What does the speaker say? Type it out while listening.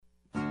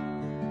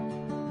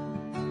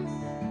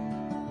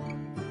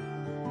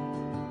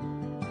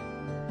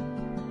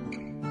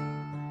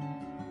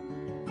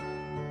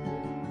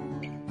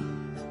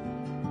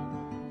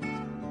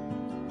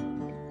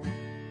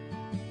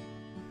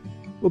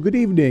Well, good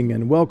evening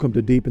and welcome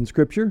to Deep in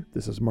Scripture.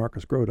 This is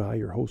Marcus Grodi,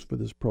 your host for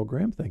this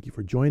program. Thank you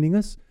for joining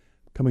us.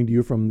 Coming to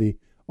you from the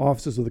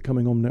offices of the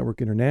Coming Home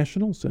Network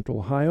International, Central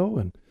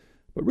Ohio,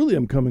 but really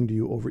I'm coming to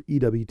you over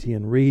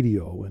EWTN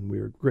Radio, and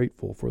we're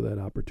grateful for that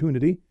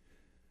opportunity.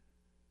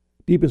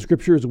 Deep in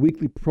Scripture is a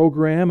weekly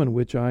program in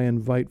which I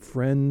invite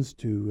friends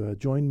to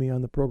join me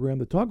on the program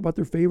to talk about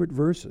their favorite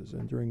verses.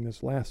 And during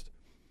this last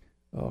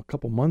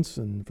couple months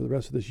and for the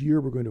rest of this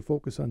year, we're going to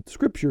focus on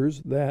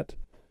scriptures that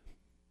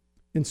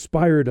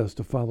inspired us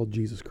to follow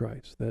Jesus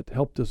Christ, that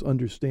helped us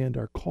understand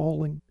our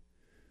calling,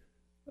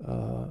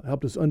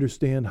 helped us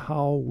understand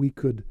how we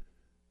could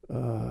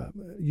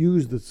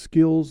use the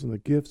skills and the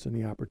gifts and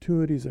the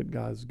opportunities that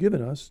God's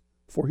given us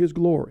for His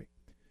glory.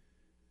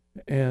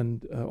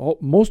 And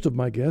most of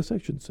my guests, I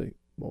should say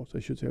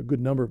a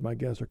good number of my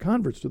guests are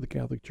converts to the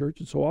Catholic Church,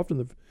 and so often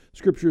the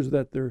scriptures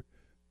that they're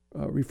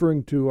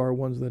referring to are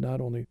ones that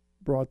not only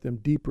brought them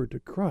deeper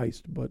to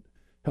Christ, but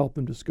helped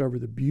them discover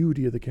the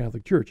beauty of the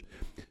Catholic Church.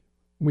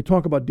 When we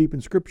talk about deep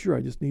in Scripture, I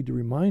just need to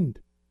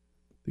remind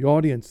the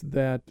audience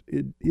that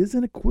it is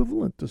an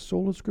equivalent to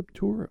sola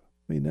scriptura.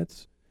 I mean,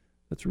 that's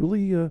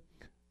really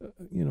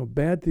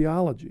bad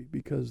theology,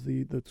 because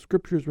the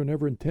Scriptures were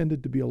never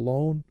intended to be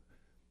alone.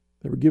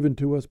 They were given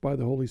to us by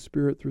the Holy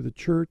Spirit through the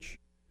Church,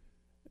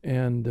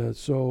 and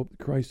so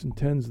Christ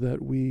intends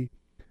that we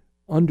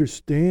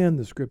understand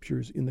the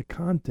Scriptures in the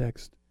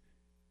context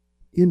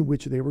in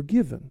which they were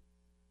given.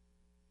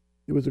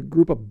 It was a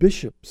group of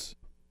bishops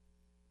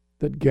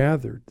that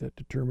gathered that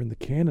determined the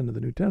canon of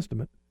the New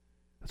Testament.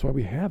 That's why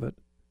we have it.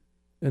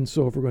 And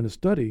so if we're going to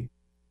study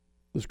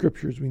the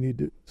Scriptures, we need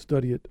to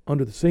study it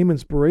under the same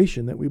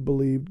inspiration that we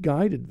believed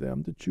guided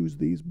them to choose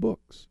these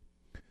books.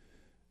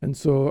 And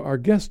so our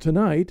guest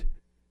tonight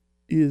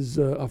is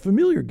a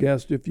familiar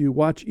guest if you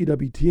watch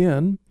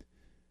EWTN.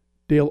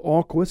 Dale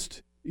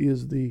Ahlquist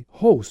is the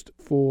host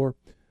for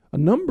a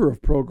number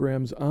of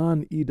programs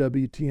on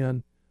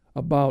EWTN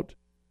about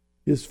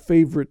his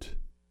favorite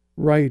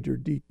writer,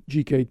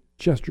 G.K.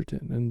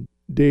 Chesterton. And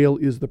Dale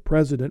is the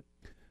president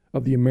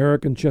of the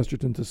American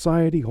Chesterton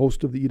Society,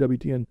 host of the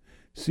EWTN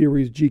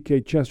series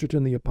G.K.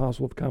 Chesterton, the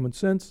Apostle of Common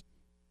Sense.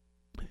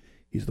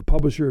 He's the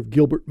publisher of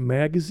Gilbert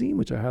Magazine,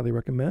 which I highly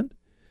recommend.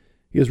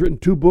 He has written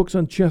 2 books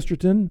on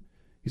Chesterton.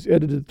 He's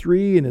edited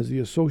 3 and is the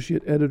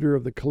associate editor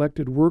of the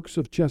Collected Works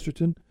of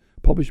Chesterton,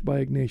 published by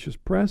Ignatius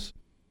Press.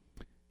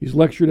 He's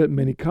lectured at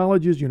many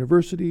colleges,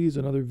 universities,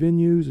 and other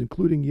venues,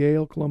 including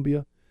Yale,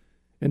 Columbia,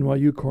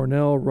 NYU,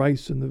 Cornell,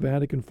 Rice, and the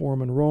Vatican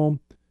Forum in Rome,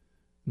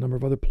 a number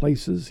of other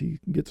places. He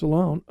gets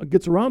around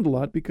a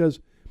lot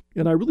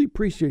and I really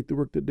appreciate the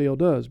work that Dale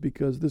does,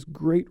 because this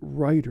great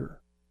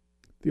writer,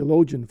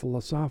 theologian,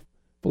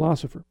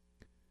 philosopher,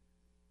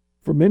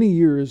 for many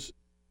years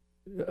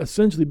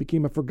essentially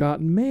became a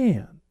forgotten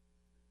man,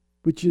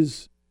 which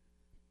is,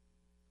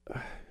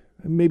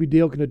 maybe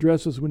Dale can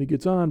address this when he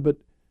gets on, but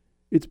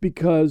it's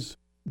because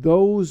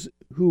those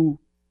who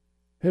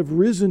have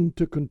risen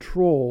to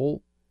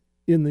control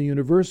in the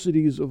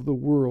universities of the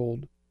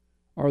world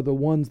are the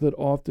ones that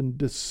often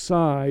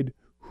decide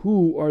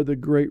who are the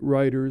great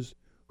writers,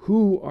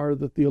 who are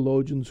the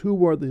theologians,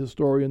 who are the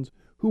historians,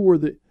 who are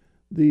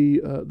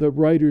the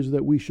writers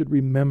that we should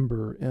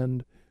remember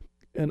and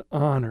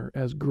honor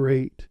as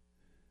great.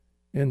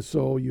 And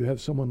so you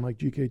have someone like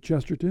G.K.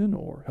 Chesterton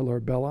or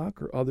Hilaire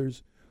Belloc or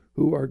others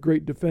who are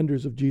great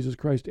defenders of Jesus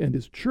Christ and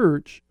His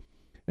church,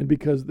 and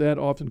because that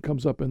often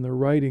comes up in their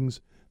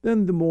writings,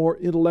 then the more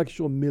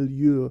intellectual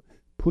milieu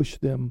push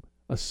them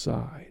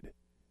aside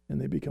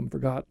and they become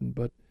forgotten.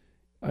 But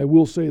I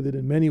will say that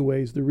in many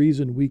ways, the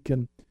reason we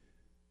can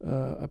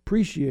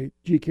appreciate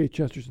G.K.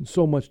 Chesterton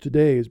so much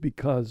today is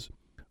because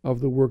of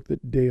the work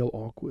that Dale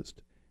Ahlquist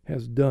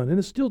has done and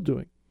is still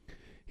doing.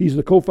 He's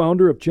the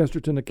co-founder of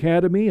Chesterton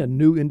Academy, a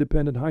new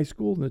independent high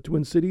school in the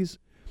Twin Cities,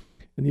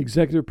 and the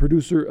executive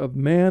producer of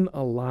Man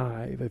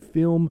Alive, a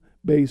film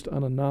based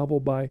on a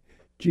novel by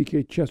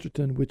G.K.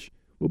 Chesterton, which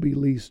will be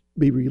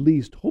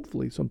released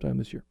hopefully sometime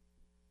this year.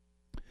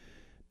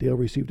 Dale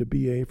received a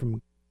B.A.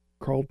 from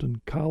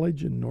Carleton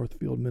College in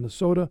Northfield,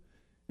 Minnesota,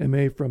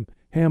 M.A. from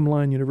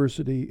Hamline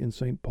University in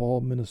St.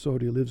 Paul,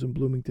 Minnesota. He lives in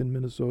Bloomington,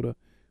 Minnesota,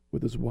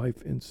 with his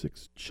wife and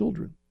 6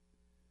 children.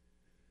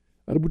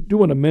 I do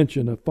want to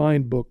mention a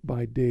fine book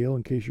by Dale,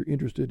 in case you're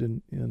interested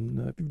in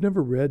if you've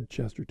never read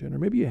Chesterton, or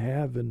maybe you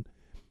have, and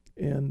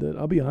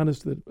I'll be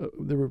honest that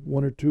there were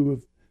 1 or 2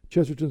 of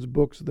Chesterton's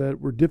books that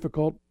were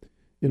difficult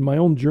in my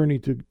own journey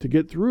to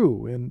get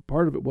through, and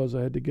part of it was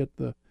I had to get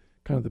the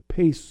kind of the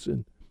pace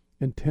and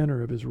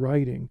tenor of his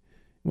writing.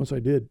 Once I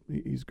did,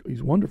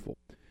 he's wonderful.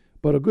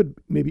 But a good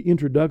maybe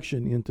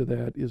introduction into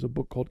that is a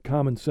book called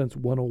Common Sense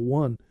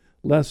 101,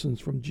 Lessons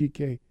from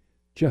G.K.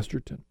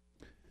 Chesterton.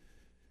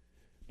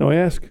 Now I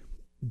asked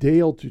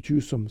Dale to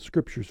choose some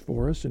scriptures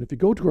for us, and if you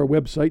go to our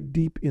website,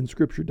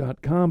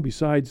 deepinscripture.com,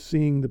 besides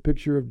seeing the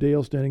picture of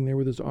Dale standing there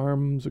with his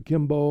arms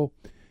akimbo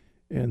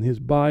and his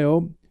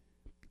bio,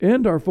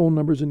 and our phone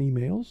numbers and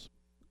emails,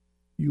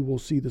 you will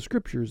see the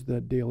scriptures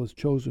that Dale has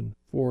chosen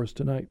for us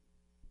tonight.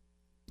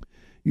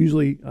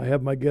 Usually I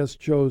have my guests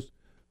choose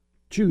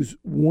choose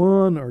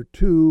one or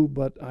two,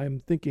 but I'm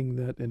thinking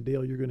that, and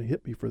Dale, you're going to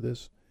hit me for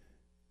this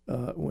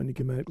when you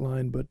come back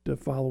line, but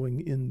following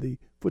in the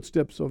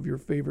footsteps of your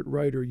favorite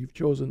writer, you've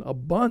chosen a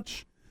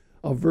bunch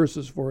of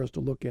verses for us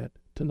to look at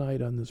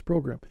tonight on this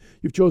program.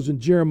 You've chosen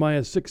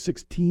Jeremiah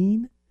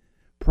 6:16,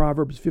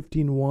 Proverbs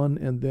 15:1,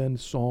 and then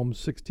Psalm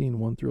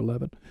 16:1 through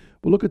 11.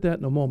 We'll look at that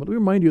in a moment. Let me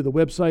remind you of the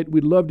website.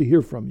 We'd love to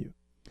hear from you.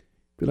 If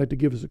you'd like to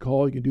give us a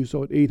call, you can do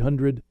so at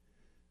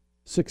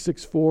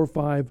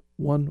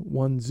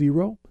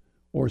 800-664-5110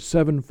 or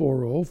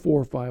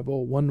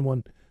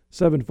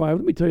 740-450-1175.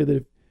 Let me tell you that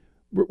if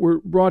we're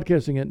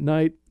broadcasting at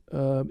night,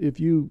 if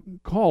you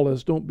call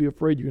us, don't be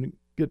afraid you're going to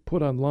get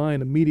put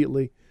online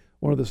immediately.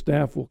 One of the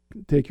staff will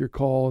take your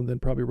call and then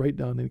probably write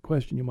down any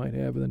question you might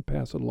have and then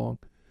pass it along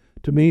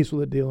to me so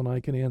that Dale and I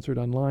can answer it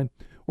online.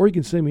 Or you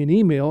can send me an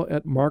email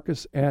at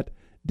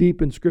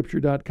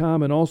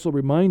marcus@deepinscripture.com, and also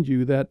remind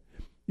you that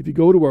if you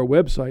go to our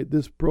website,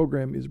 this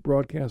program is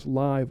broadcast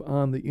live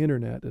on the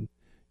internet, and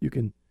you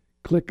can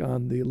click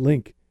on the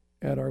link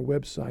at our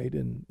website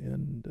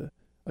and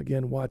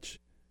again, watch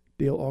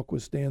Dale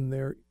Ahlquist stand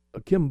there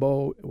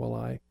akimbo while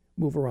I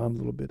move around a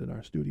little bit in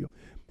our studio.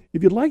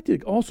 If you'd like to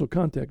also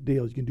contact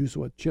Dale, you can do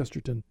so at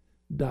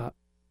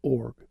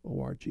chesterton.org,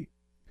 O-R-G.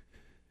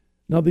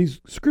 Now, these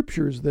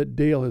scriptures that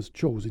Dale has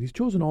chosen, he's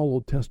chosen all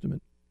Old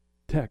Testament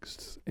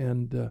texts,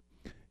 and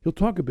he'll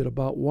talk a bit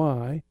about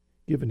why,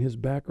 given his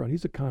background.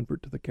 He's a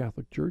convert to the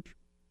Catholic Church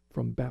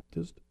from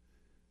Baptist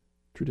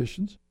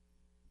traditions.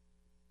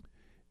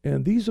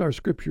 And these are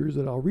scriptures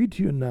that I'll read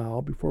to you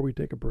now before we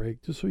take a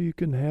break, just so you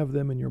can have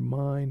them in your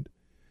mind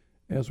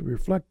as we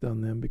reflect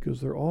on them,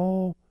 because they're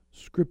all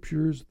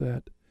scriptures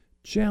that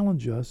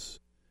challenge us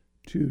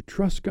to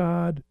trust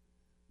God,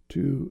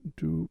 to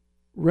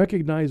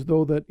recognize,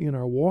 though, that in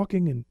our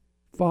walking and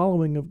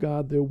following of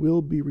God, there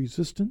will be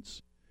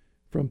resistance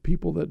from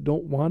people that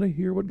don't want to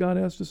hear what God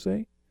has to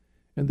say,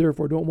 and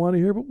therefore don't want to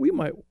hear what we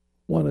might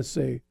want to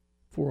say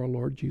for our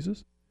Lord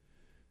Jesus.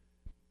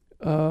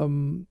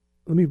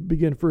 Let me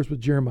begin first with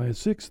Jeremiah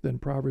 6, then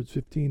Proverbs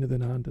 15, and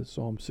then on to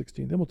Psalm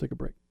 16. Then we'll take a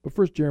break. But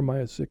first,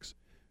 Jeremiah 6,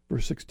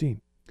 verse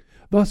 16.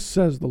 Thus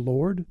says the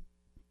Lord,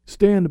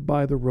 stand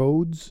by the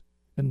roads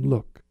and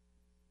look,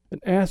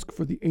 and ask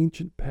for the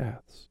ancient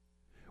paths,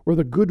 where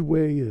the good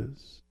way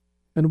is,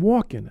 and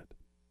walk in it,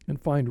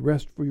 and find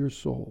rest for your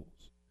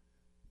souls.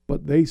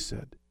 But they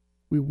said,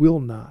 we will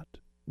not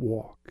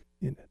walk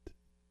in it.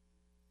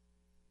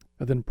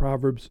 And then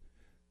Proverbs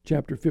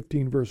chapter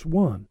 15, verse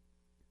 1.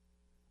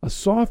 A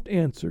soft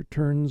answer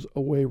turns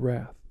away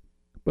wrath,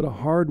 but a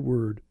hard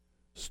word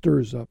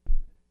stirs up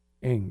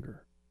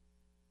anger.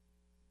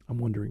 I'm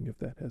wondering if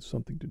that has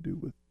something to do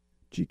with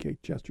G.K.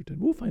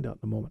 Chesterton. We'll find out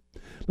in a moment.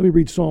 Let me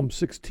read Psalm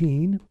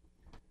 16,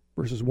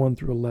 verses 1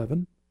 through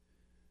 11.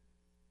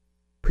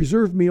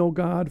 Preserve me, O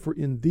God, for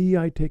in thee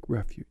I take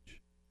refuge.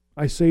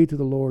 I say to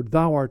the Lord,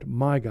 thou art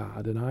my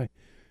God, and I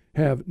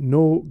have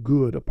no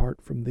good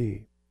apart from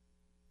thee.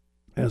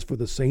 As for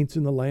the saints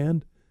in the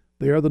land,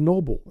 they are the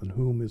noble, in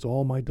whom is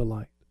all my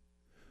delight.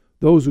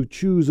 Those who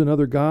choose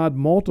another God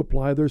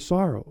multiply their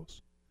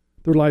sorrows.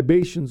 Their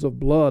libations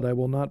of blood I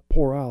will not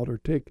pour out, or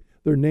take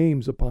their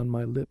names upon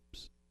my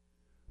lips.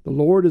 The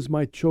Lord is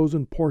my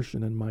chosen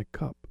portion and my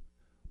cup.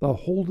 Thou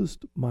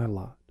holdest my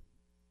lot.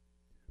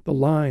 The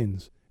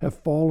lines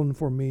have fallen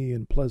for me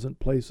in pleasant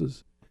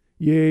places.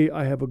 Yea,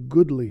 I have a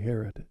goodly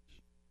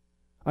heritage.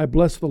 I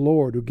bless the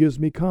Lord who gives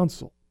me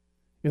counsel.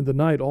 In the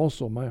night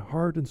also my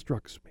heart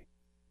instructs me.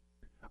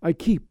 I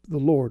keep the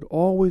Lord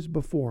always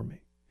before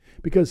me.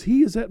 Because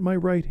he is at my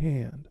right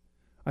hand,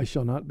 I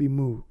shall not be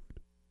moved.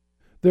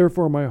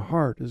 Therefore my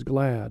heart is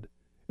glad,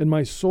 and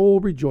my soul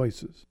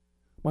rejoices.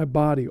 My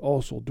body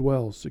also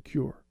dwells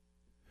secure.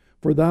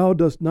 For thou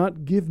dost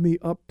not give me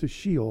up to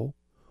Sheol,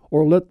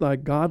 or let thy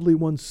godly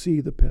ones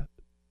see the pit.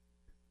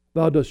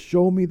 Thou dost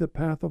show me the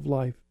path of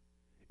life.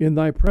 In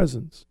thy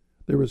presence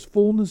there is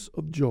fullness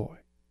of joy.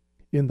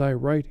 In thy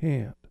right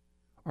hand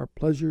are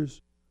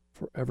pleasures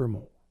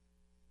forevermore.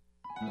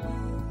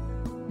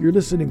 You're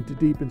listening to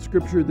Deep in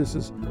Scripture. This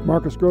is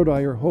Marcus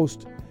Grodi, your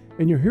host,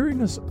 and you're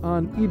hearing us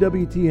on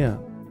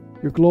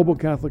EWTN, your Global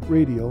Catholic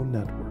Radio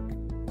Network.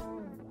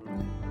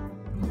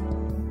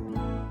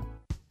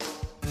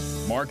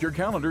 Mark your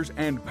calendars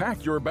and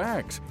pack your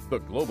bags. The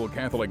Global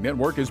Catholic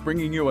Network is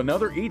bringing you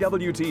another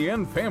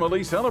EWTN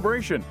Family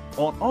Celebration.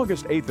 On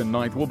August 8th and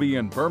 9th, we'll be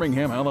in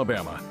Birmingham,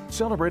 Alabama,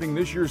 celebrating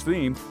this year's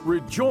theme,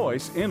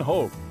 Rejoice in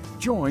Hope.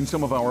 Join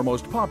some of our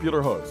most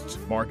popular hosts,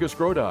 Marcus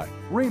Grodi,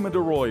 Raymond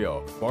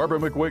Arroyo, Barbara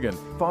McGuigan,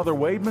 Father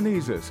Wade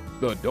Menezes,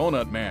 The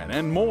Donut Man,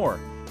 and more.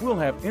 We'll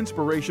have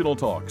inspirational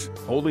talks,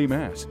 Holy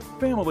Mass,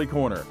 Family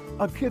Corner,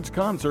 a kids'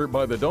 concert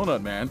by The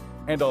Donut Man,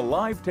 and a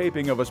live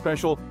taping of a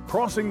special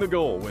Crossing the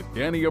Goal with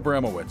Danny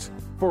Abramowitz.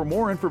 For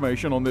more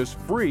information on this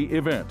free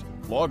event,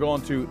 log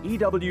on to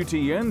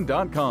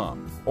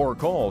EWTN.com or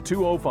call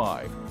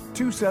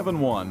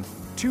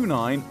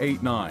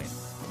 205-271-2989.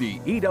 The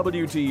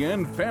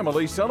EWTN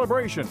Family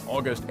Celebration,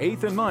 August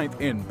 8th and 9th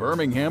in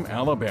Birmingham,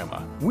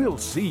 Alabama. We'll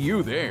see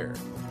you there.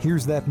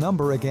 Here's that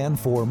number again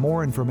for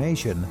more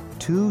information,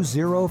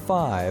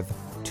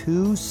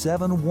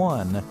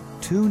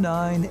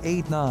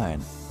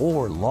 205-271-2989,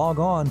 or log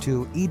on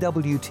to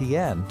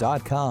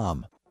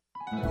EWTN.com.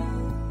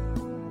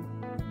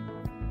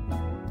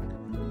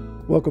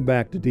 Welcome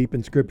back to Deep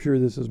in Scripture.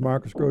 This is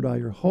Marcus Grodi,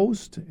 your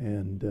host,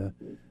 and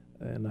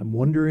I'm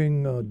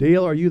wondering,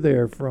 Dale, are you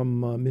there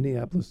from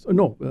Minneapolis?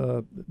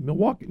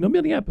 Milwaukee. No,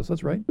 Minneapolis,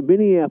 that's right.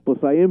 Minneapolis.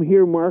 I am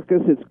here,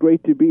 Marcus. It's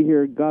great to be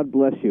here. God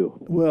bless you.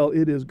 Well,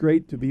 it is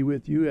great to be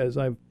with you. As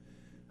I've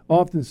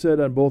often said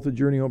on both the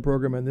Journey Home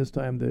program and this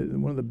time,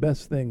 one of the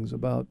best things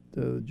about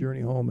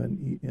Journey Home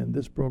and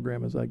this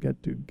program is I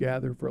get to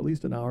gather for at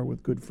least an hour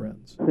with good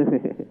friends.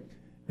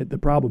 The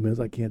problem is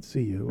I can't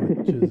see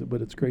you,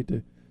 but it's great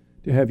to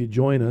have you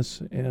join us,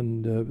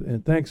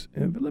 and thanks.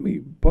 And let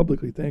me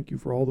publicly thank you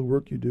for all the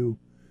work you do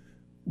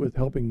with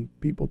helping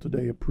people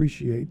today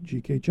appreciate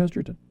G.K.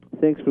 Chesterton.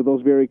 Thanks for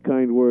those very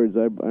kind words.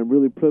 I'm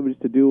really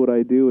privileged to do what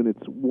I do, and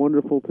it's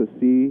wonderful to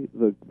see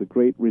the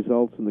great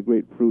results and the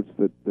great fruits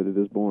that it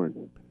has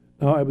borne.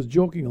 Now, I was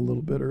joking a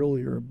little bit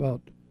earlier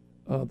about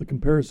the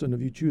comparison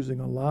of you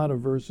choosing a lot of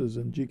verses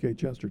in G.K.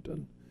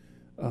 Chesterton.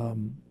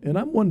 And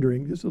I'm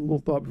wondering, just a little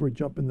thought before we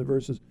jump in the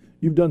verses,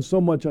 you've done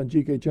so much on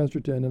G.K.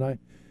 Chesterton, and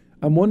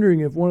I'm wondering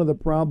if one of the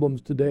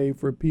problems today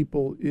for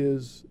people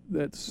is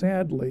that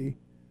sadly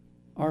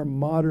our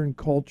modern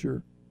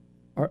culture,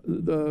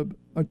 the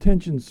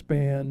attention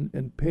span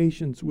and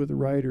patience with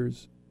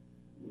writers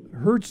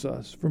hurts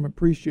us from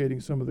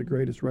appreciating some of the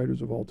greatest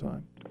writers of all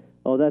time.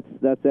 Oh,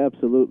 that's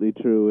absolutely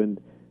true.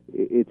 And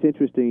it's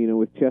interesting,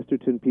 with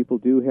Chesterton, people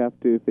do have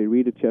to, if they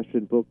read a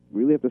Chesterton book,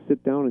 really have to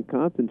sit down and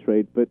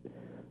concentrate. But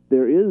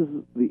there is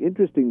the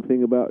interesting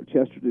thing about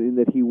Chesterton in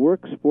that he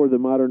works for the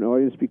modern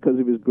audience because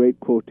of his great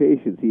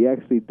quotations. He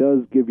actually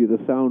does give you the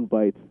sound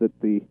bites that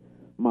the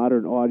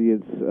modern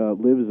audience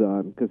lives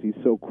on because he's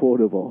so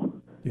quotable.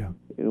 Yeah.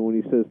 When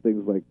he says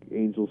things like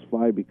 "angels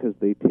fly because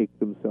they take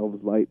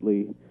themselves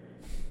lightly,"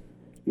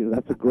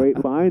 that's a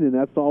great line, and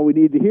that's all we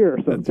need to hear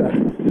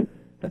sometimes.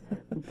 Right.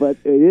 But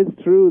it is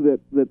true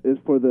that as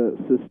for the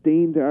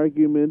sustained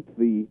argument,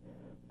 the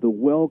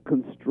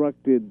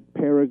well-constructed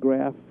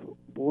paragraph,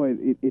 boy,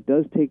 it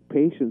does take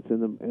patience,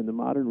 and the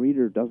modern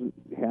reader doesn't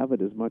have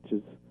it as much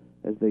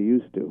as they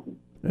used to.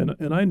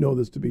 And I know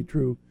this to be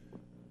true.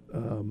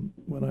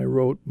 When I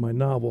wrote my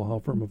novel, How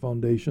Firm a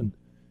Foundation,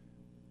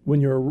 when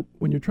you're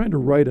trying to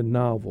write a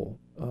novel,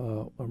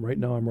 right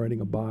now I'm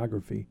writing a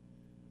biography.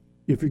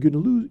 If you're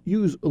going to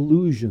use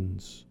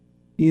allusions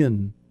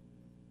in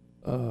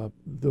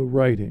the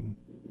writing,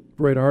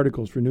 write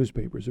articles for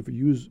newspapers, if you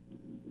use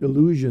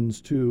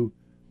allusions to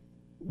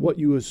what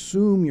you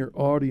assume your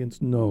audience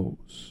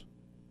knows,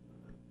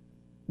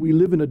 we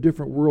live in a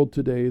different world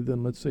today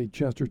than, let's say,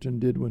 Chesterton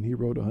did when he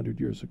wrote 100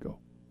 years ago.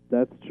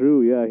 That's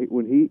true, yeah.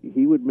 When he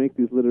would make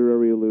these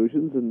literary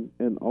allusions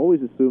and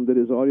always assumed that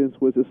his audience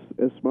was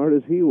as smart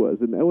as he was.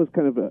 And that was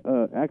kind of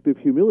an act of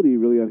humility,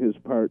 really, on his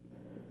part,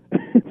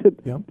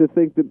 to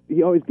think that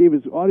he always gave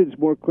his audience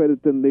more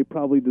credit than they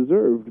probably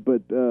deserved.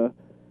 But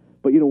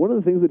one of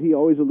the things that he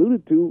always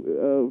alluded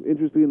to,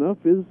 interestingly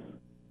enough, is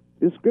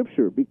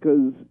Scripture,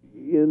 because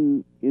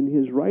in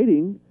his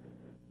writing,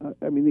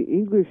 the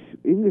English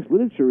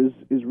literature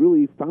is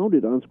really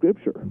founded on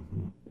Scripture,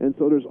 Mm-hmm. and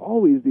so there's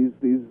always these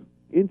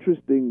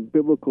interesting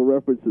biblical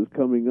references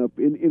coming up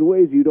in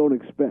ways you don't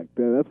expect.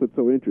 That's what's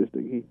so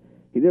interesting.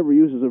 He never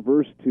uses a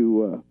verse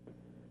to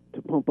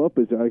pump up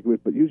his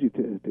argument, but usually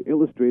to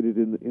illustrate it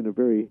in a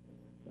very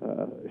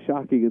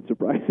shocking and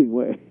surprising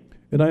way.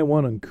 And I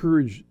want to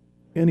encourage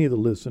any of the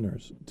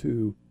listeners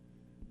to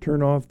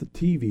turn off the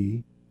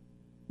TV.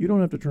 You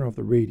don't have to turn off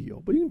the radio,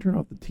 but you can turn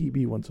off the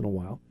TV once in a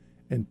while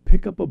and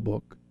pick up a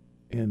book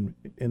and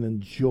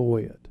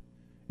enjoy it.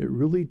 It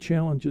really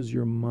challenges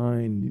your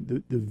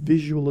mind, the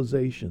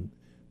visualization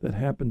that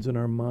happens in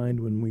our mind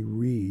when we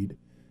read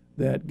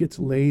that gets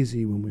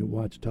lazy when we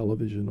watch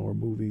television or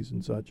movies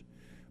and such.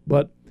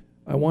 But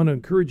I want to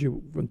encourage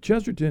you,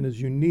 Chesterton is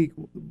unique.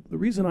 The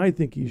reason I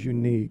think he's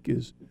unique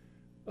is,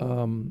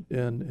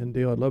 and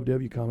Dale, I'd love to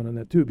have you comment on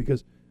that too,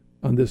 because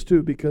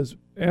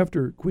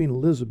after Queen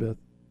Elizabeth,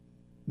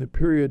 the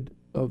period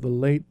of the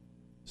late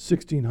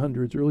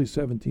 1600s, early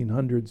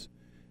 1700s,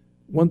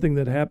 one thing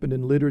that happened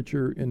in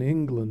literature in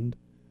England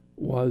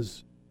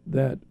was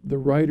that the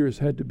writers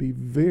had to be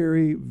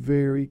very,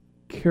 very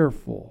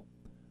careful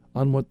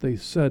on what they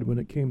said when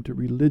it came to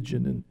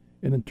religion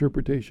and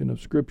interpretation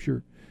of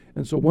Scripture.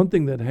 And so one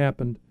thing that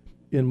happened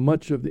in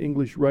much of the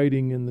English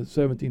writing in the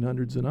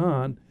 1700s and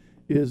on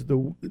is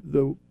the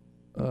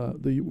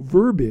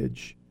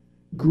verbiage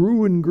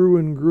grew and grew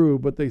and grew,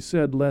 but they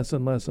said less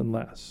and less and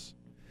less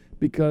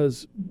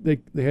because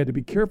they had to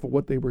be careful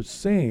what they were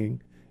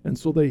saying, and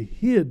so they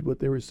hid what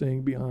they were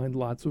saying behind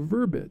lots of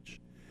verbiage.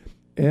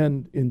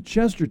 And in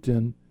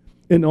Chesterton,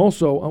 and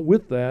also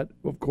with that,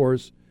 of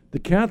course, the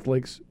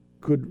Catholics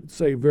could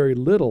say very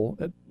little.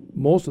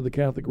 Most of the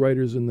Catholic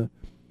writers in the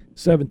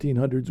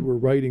 1700s were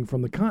writing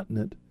from the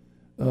continent,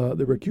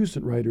 the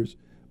recusant writers.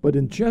 But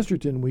in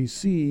Chesterton, we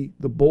see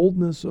the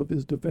boldness of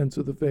his defense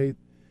of the faith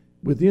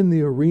within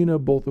the arena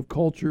both of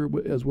culture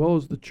as well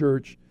as the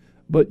church,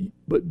 but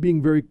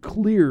being very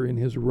clear in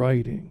his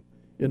writing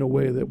in a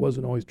way that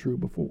wasn't always true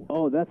before.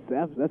 Oh, that's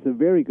a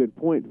very good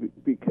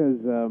point, because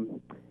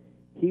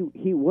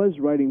he was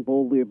writing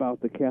boldly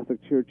about the Catholic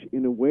Church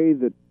in a way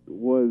that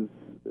was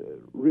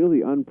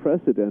really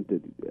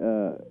unprecedented,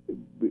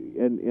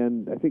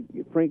 and I think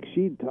Frank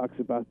Sheed talks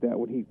about that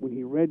when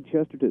he read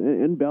Chesterton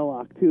and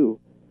Belloc too.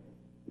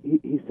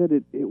 He said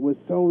it was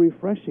so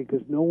refreshing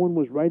because no one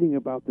was writing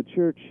about the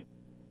church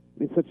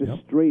in such a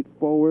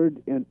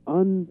straightforward and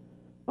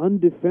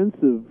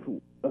undefensive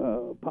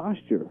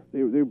posture.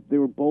 They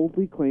were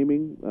boldly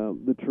claiming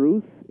the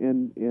truth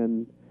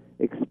and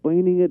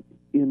explaining it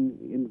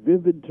in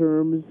vivid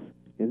terms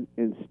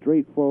and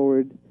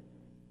straightforward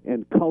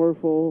and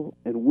colorful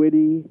and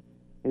witty,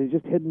 and it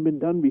just hadn't been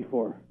done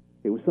before.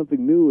 It was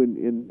something new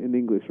in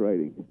English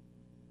writing.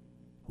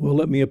 Well,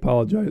 let me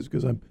apologize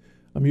because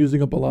I'm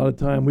using up a lot of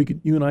time.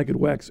 You and I could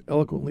wax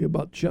eloquently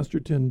about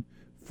Chesterton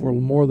for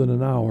more than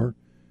an hour,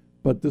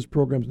 but this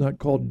program's not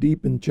called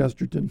Deep in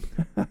Chesterton.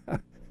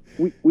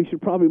 We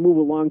should probably move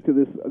along to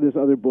this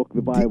other book,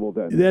 the Bible.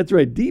 Then that's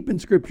right, Deep in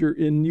Scripture,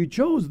 and you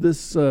chose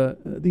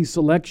these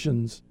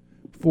selections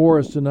for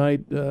us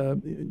tonight.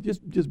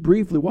 Just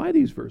briefly, why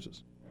these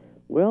verses?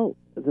 Well,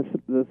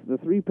 the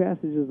three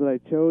passages that I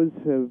chose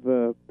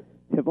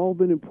have all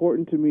been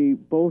important to me,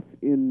 both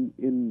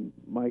in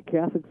my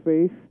Catholic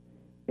faith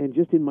and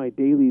just in my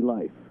daily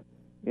life.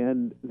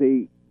 And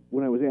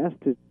when I was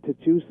asked to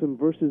choose some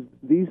verses,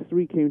 these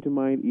three came to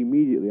mind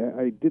immediately.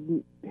 I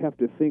didn't have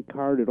to think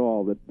hard at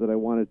all that I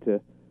wanted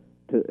to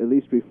at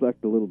least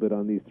reflect a little bit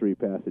on these three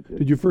passages.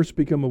 Did you first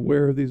become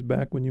aware of these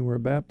back when you were a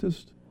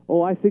Baptist?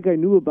 Oh, I think I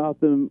knew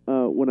about them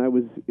when I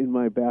was in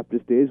my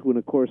Baptist days, when,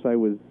 of course, I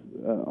was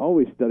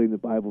always studying the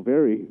Bible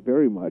very,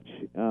 very much,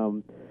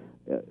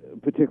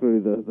 particularly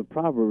the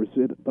Proverbs.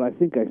 But I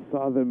think I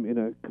saw them in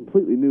a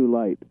completely new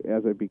light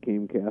as I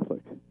became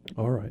Catholic.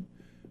 All right.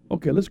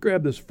 Okay, let's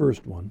grab this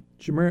first one,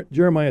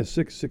 Jeremiah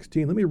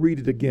 6:16. Let me read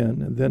it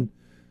again, and then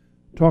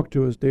talk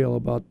to us, Dale,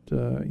 about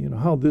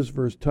how this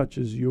verse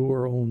touches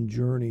your own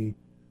journey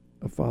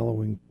of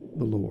following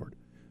the Lord.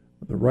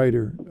 The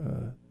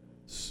writer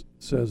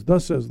says,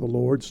 "Thus says the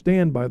Lord,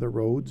 stand by the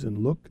roads and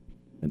look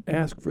and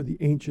ask for the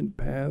ancient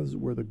paths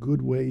where the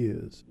good way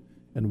is,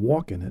 and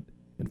walk in it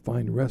and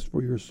find rest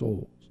for your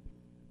souls."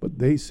 But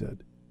they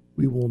said,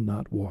 "We will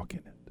not walk in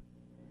it."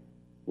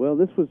 Well,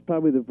 this was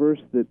probably the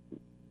verse that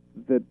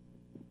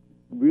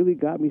really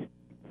got me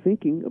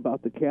thinking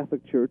about the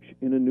Catholic Church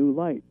in a new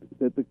light,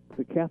 that the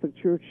Catholic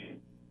Church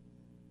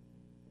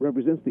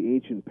represents the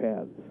ancient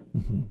paths,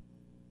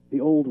 the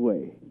old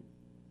way.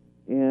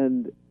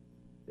 And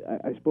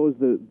I suppose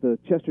the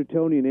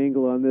Chestertonian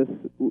angle on this,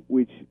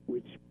 which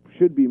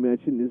should be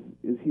mentioned,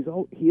 is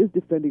he is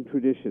defending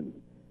tradition.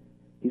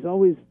 He's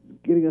always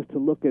getting us to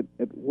look at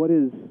what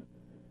has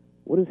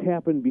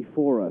happened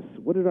before us.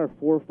 What did our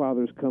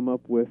forefathers come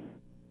up with,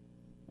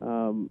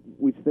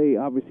 which they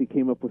obviously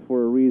came up with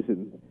for a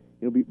reason.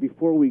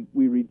 Before we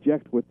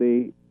reject what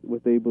they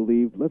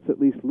believed, let's at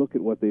least look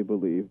at what they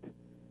believed.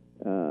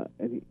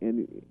 And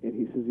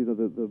he says,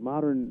 the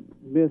modern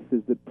myth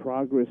is that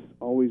progress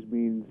always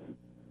means,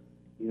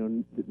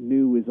 that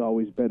new is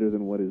always better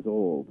than what is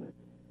old.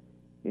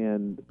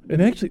 And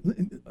actually,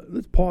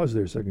 let's pause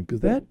there a second,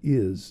 because that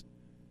is,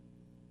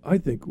 I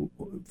think,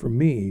 for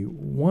me,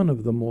 one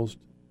of the most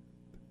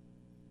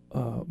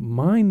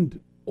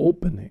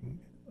mind-opening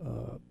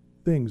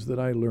things that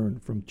I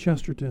learned from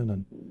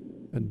Chesterton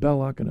and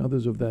Belloc and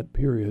others of that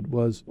period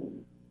was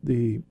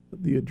the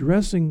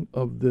addressing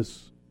of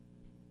this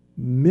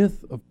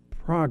myth of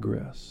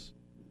progress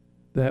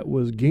that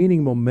was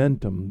gaining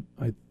momentum,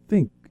 I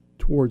think,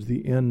 towards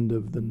the end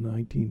of the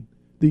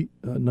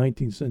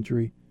 19th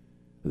century.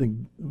 I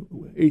think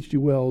H.G.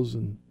 Wells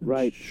and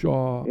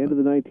Shaw. End of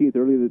the 19th,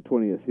 early of the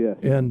 20th, yes.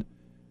 And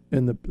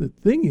the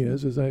thing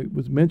is, as I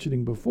was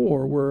mentioning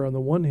before, where on the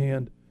one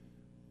hand,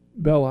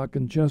 Belloc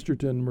and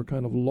Chesterton were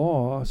kind of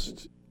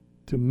lost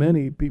to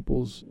many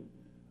people's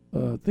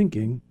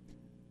thinking,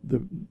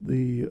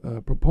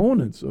 the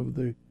proponents of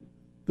the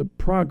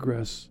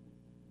progress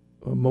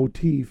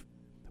motif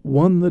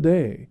won the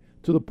day,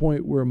 to the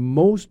point where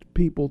most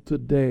people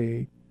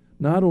today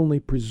not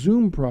only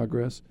presume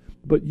progress,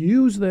 but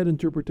use that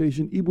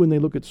interpretation even when they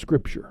look at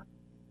Scripture.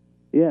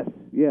 Yes.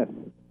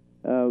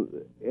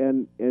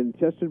 And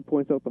Chesterton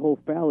points out the whole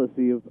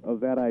fallacy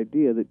of that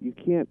idea that you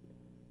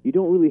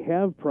don't really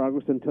have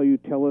progress until you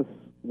tell us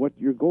what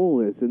your goal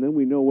is, and then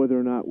we know whether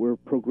or not we're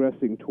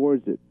progressing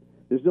towards it.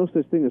 There's no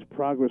such thing as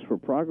progress for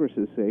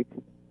progress's sake.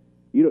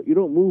 You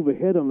don't move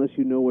ahead unless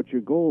you know what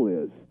your goal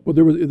is. Well,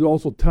 it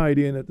also tied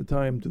in at the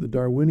time to the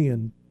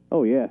Darwinian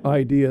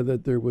idea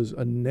that there was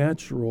a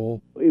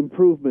natural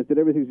improvement, that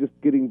everything's just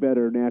getting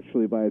better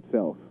naturally by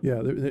itself. Yeah,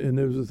 and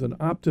there was an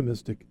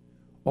optimistic,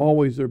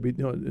 always there be,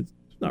 it's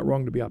not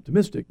wrong to be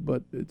optimistic,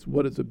 but it's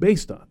what is it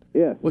based on?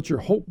 Yes. What's your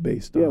hope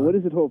based on? Yeah, what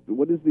is it hope?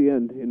 What is the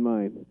end in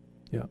mind?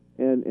 Yeah.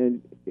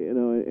 And you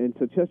know, and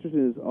so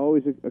Chesterton is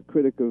always a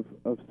critic of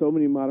so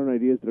many modern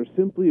ideas that are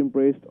simply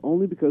embraced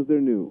only because they're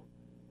new.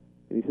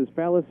 And he says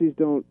fallacies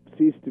don't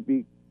cease to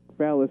be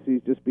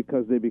fallacies just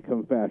because they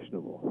become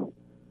fashionable.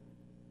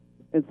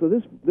 And so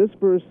this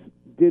verse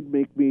did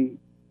make me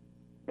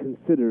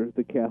consider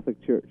the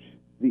Catholic Church,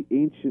 the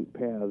ancient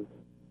paths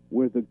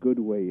where the good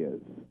way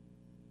is.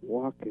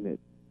 Walk in it,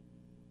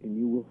 and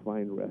you will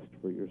find rest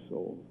for your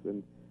souls.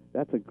 And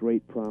that's a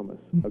great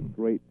promise, a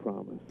great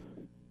promise.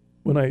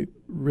 When I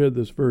read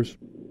this verse,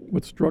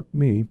 what struck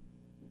me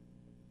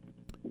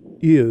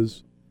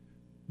is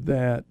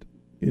that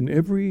in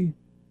every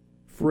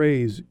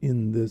phrase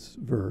in this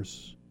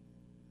verse,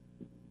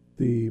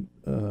 the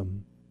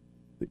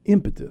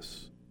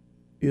impetus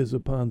is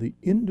upon the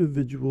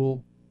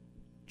individual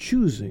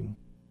choosing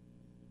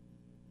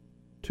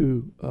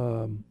to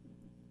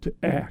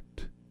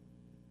act.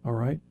 All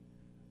right.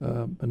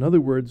 In other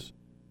words,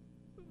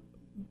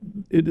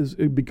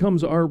 it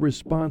becomes our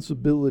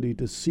responsibility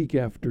to seek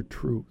after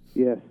truth.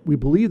 Yes. We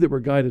believe that we're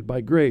guided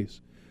by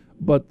grace,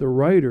 but the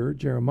writer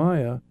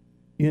Jeremiah,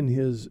 in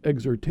his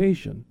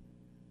exhortation,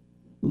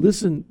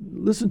 listen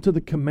to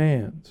the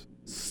commands.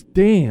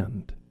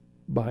 Stand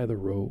by the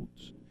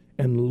roads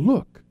and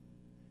look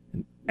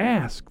and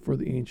ask for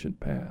the ancient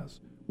paths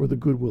where the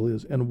good will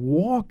is and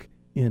walk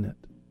in it.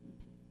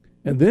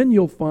 And then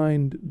you'll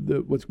find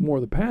what's more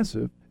the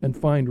passive and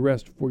find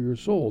rest for your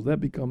souls. That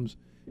becomes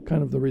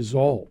kind of the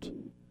result.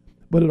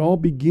 But it all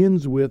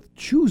begins with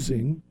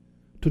choosing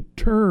to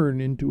turn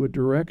into a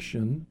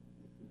direction.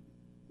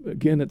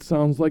 Again, it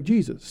sounds like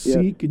Jesus. Yes.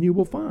 Seek and you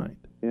will find.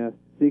 Yeah,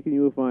 seek and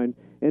you will find.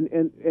 And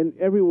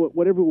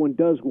what everyone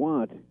does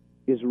want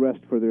is rest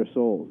for their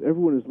souls.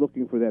 Everyone is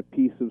looking for that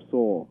peace of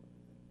soul.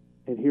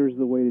 And here's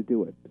the way to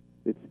do it.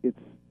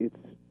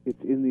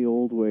 It's in the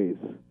old ways.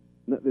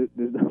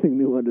 There's nothing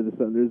new under the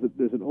sun.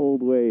 There's an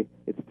old way.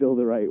 It's still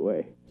the right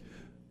way.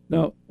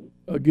 Now,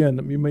 again,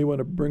 you may want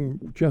to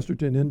bring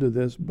Chesterton into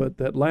this, but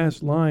that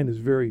last line is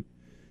very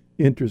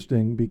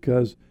interesting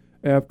because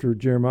after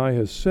Jeremiah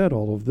has said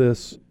all of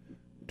this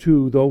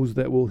to those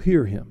that will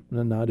hear him,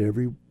 and not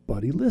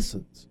everybody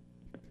listens.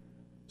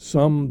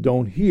 Some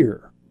don't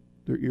hear.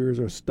 Their ears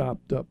are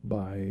stopped up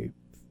by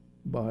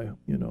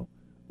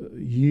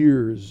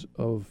years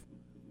of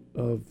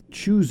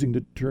choosing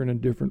to turn in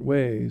different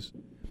ways,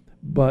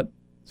 but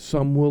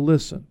some will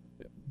listen.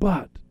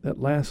 But that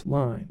last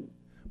line,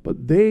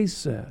 but they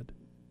said,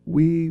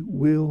 we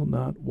will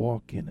not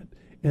walk in it.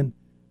 And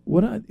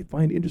what I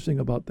find interesting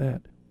about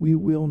that, we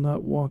will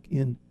not walk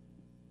in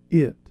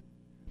it.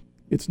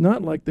 It's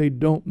not like they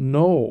don't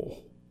know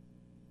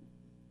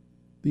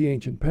the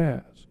ancient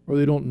paths, or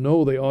they don't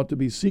know they ought to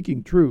be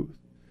seeking truth.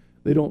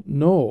 They don't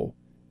know.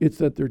 It's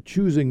that they're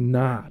choosing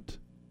not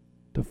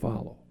to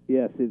follow.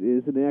 Yes, it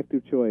is an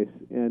active choice,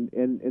 and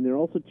they're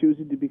also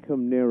choosing to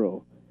become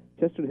narrow.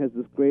 Chesterton has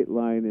this great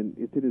line, and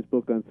it's in his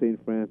book on St.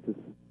 Francis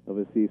of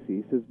Assisi.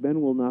 He says,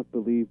 men will not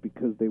believe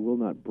because they will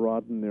not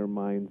broaden their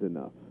minds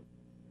enough.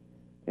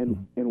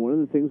 And one of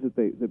the things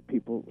that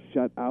people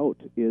shut out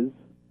is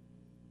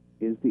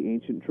the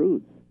ancient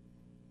truths.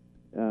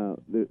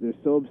 They're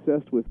so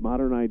obsessed with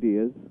modern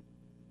ideas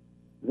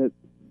that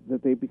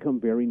they become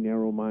very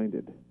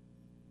narrow-minded.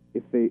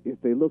 If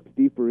they looked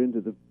deeper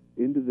into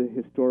the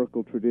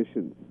historical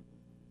traditions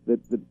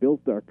that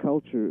built our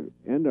culture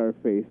and our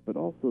faith, but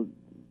also,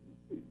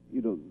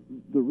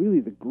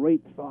 the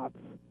great thoughts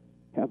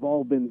have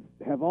all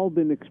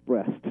been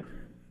expressed.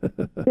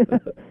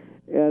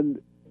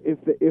 And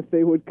if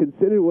they would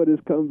consider what has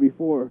come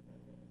before,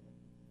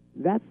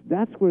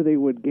 that's where they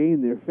would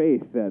gain their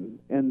faith then,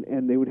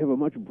 and they would have a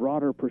much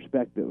broader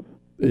perspective.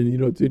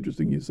 And it's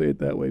interesting you say it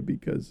that way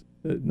because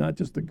not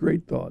just the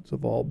great thoughts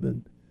have all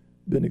been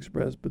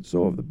expressed, but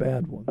so have the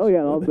bad ones. Oh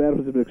yeah, all the bad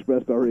ones have been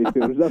expressed already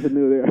too. There's nothing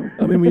new there.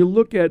 I mean, when you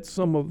look at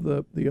some of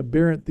the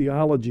aberrant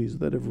theologies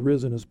that have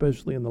risen,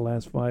 especially in the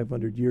last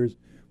 500 years,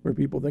 where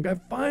people think, I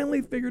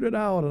finally figured it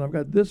out, and I've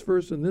got this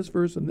verse and this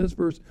verse and this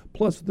verse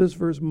plus this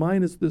verse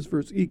minus this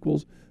verse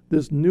equals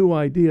this new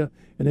idea,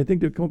 and they think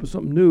they've come up with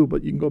something new,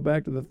 but you can go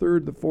back to the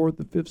 3rd, the 4th,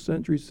 the 5th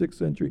century, 6th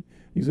century.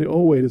 You say,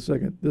 oh, wait a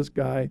second, this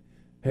guy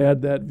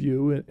had that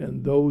view,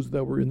 and those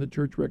that were in the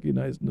church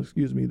recognized,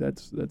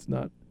 that's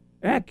not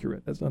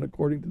accurate. That's not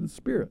according to the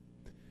Spirit.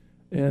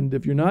 And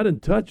if you're not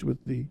in touch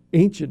with the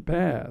ancient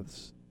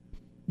paths,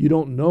 you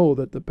don't know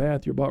that the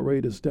path you're about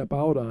ready to step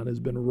out on has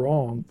been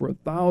wrong for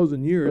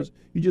 1,000 years.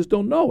 You just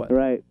don't know it.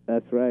 Right.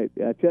 That's right.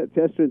 Yeah.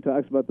 Chesterton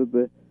talks about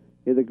the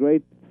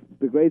great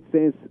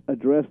saints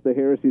address the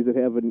heresies that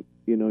haven't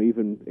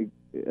even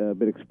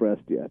been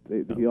expressed yet.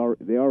 They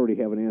already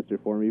have an answer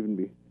for them even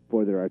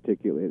before they're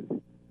articulated.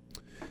 Well,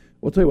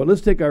 I'll tell you what.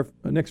 Let's take our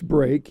next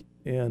break,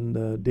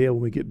 and Dale,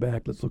 when we get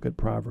back, let's look at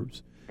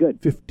Proverbs. Good.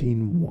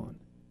 15:1.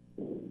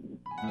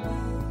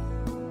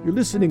 You're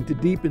listening to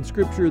Deep in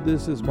Scripture.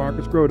 This is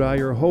Marcus Grodi,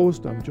 your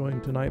host. I'm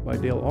joined tonight by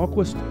Dale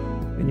Ahlquist,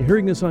 and you're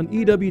hearing this on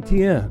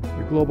EWTN,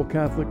 your Global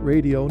Catholic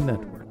Radio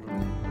Network.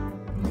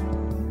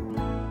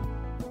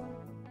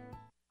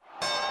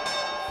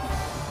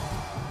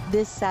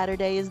 This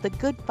Saturday is the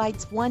Good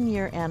Fight's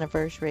 1-year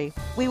anniversary.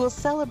 We will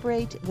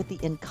celebrate with the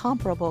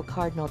incomparable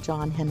Cardinal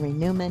John Henry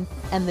Newman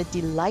and the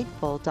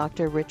delightful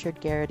Dr.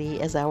 Richard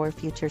Garrity as our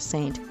future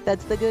saint.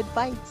 That's the Good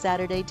Fight,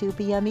 Saturday, 2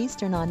 p.m.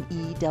 Eastern on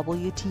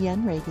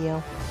EWTN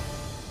Radio.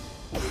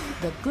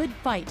 The Good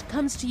Fight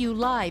comes to you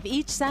live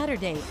each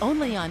Saturday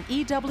only on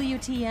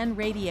EWTN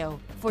Radio.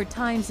 For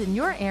times in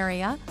your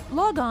area,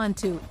 log on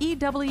to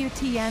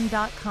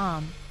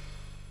EWTN.com.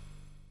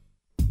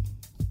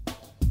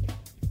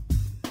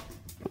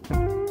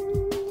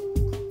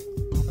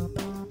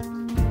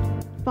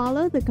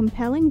 Follow the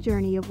compelling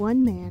journey of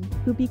one man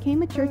who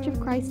became a Church of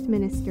Christ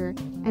minister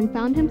and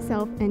found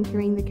himself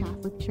entering the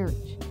Catholic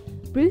Church.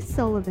 Bruce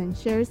Sullivan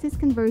shares his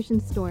conversion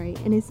story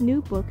in his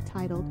new book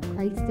titled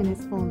Christ in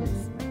His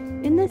Fullness.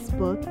 In this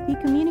book, he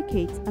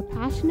communicates a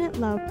passionate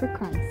love for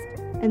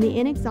Christ and the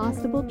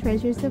inexhaustible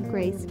treasures of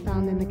grace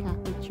found in the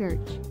Catholic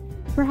Church.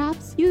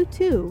 Perhaps you,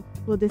 too,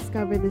 will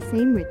discover the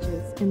same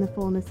riches in the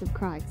fullness of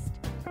Christ.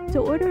 To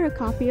order a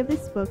copy of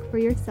this book for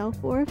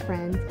yourself or a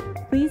friend,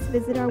 please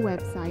visit our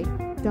website,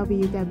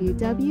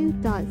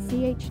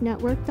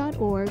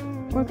 www.chnetwork.org,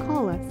 or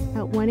call us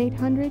at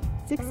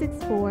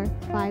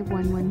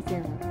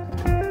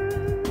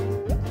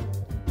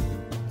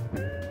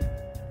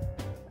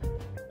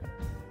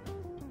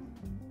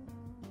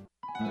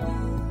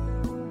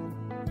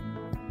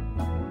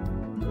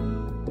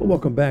Well,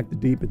 welcome back to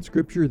Deep in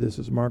Scripture. This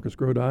is Marcus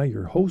Grodi,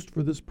 your host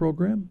for this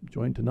program,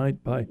 joined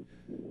tonight by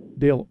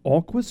Dale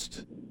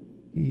Ahlquist.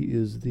 He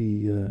is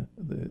the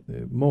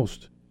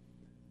most,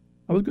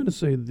 I was going to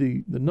say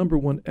the number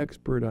one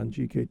expert on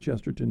G.K.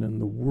 Chesterton in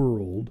the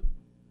world,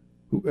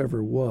 who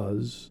ever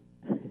was.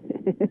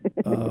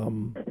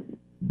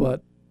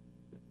 But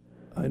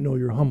I know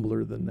you're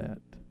humbler than that,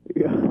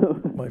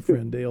 my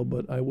friend Dale.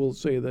 But I will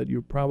say that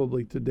you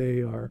probably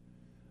today are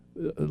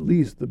at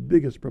least the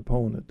biggest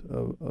proponent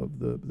of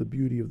the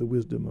beauty of the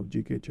wisdom of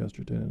G.K.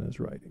 Chesterton and his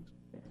writings.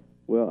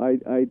 Well,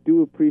 I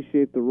do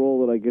appreciate the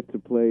role that I get to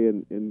play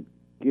in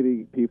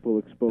getting people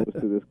exposed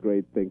to this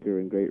great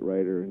thinker and great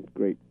writer and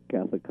great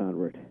Catholic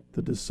convert.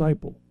 The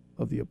disciple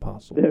of the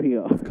apostle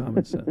of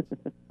common sense.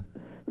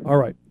 All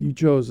right, you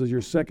chose as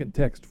your second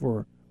text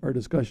for our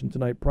discussion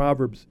tonight,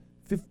 Proverbs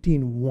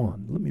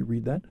 15:1. Let me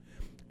read that.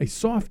 A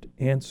soft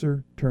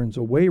answer turns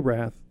away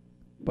wrath,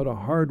 but a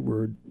hard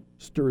word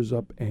stirs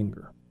up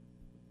anger.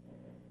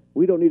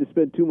 We don't need to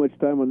spend too much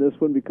time on this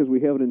one because we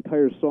have an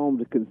entire psalm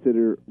to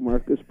consider,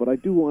 Marcus, but I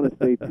do want to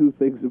say two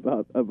things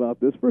about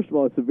this. First of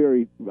all, it's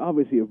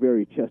obviously a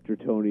very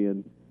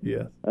Chestertonian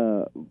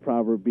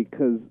proverb,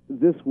 because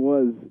this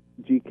was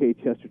G.K.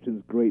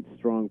 Chesterton's great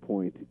strong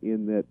point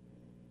in that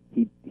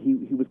he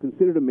was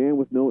considered a man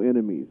with no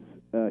enemies.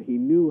 He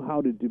knew how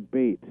to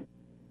debate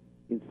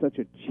in such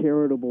a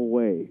charitable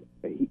way.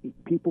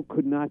 People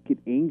could not get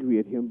angry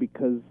at him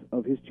because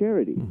of his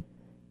charity.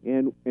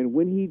 And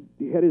when he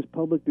had his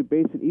public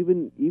debates, and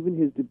even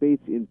his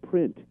debates in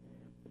print,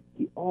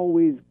 he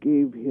always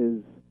gave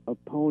his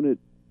opponent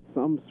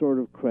some sort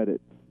of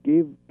credit,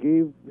 gave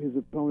his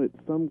opponent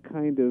some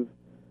kind of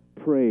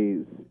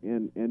praise,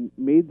 and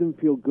made them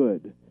feel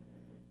good.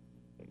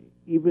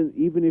 Even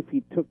if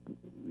he took,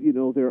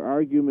 their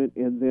argument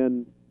and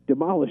then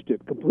demolished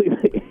it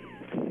completely.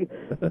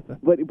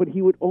 But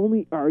he would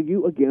only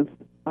argue against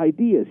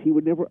ideas. He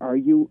would never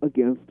argue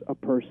against a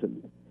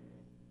person.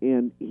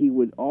 And he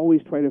would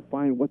always try to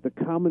find what the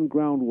common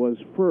ground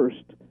was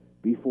first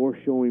before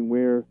showing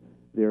where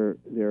their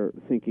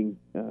thinking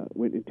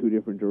went in two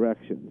different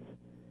directions.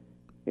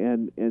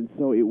 And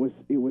so it was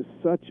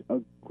such a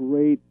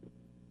great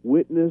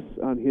witness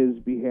on his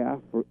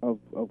behalf of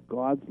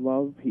God's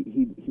love.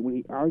 He when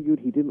he argued,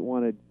 he didn't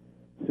want to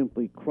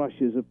simply crush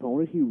his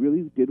opponent. He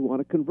really did want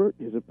to convert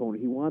his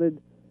opponent. He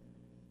wanted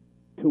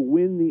to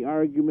win the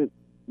argument,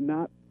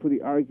 not for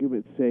the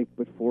argument's sake,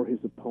 but for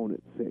his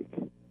opponent's sake.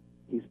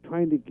 He's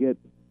trying to get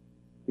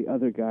the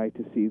other guy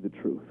to see the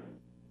truth.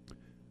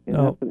 And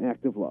now, that's an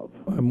act of love.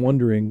 I'm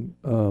wondering,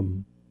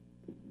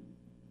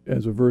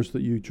 as a verse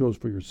that you chose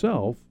for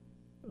yourself,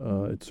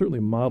 it's certainly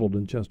modeled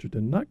in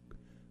Chesterton, not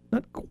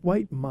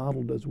quite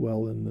modeled as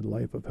well in the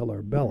life of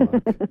Hilaire Belloc.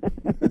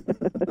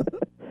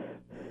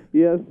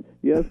 Yes,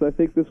 I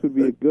think this would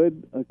be a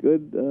good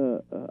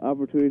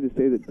opportunity to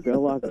say that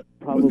Belloc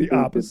probably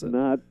did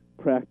not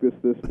practice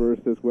this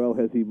verse as well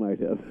as he might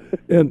have.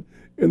 and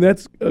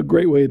that's a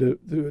great way to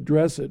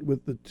address it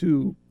with the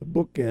two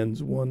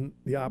bookends, one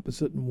the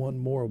opposite and one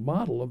more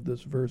model of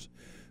this verse.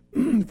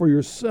 For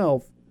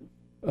yourself,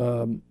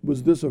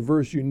 was this a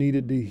verse you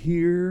needed to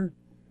hear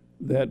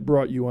that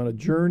brought you on a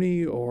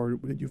journey, or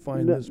did you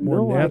find this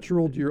more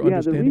natural to your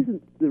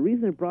understanding? The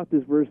reason I brought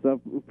this verse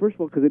up, first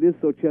of all, because it is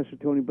so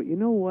Chestertonian, but you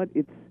know what?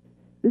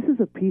 This is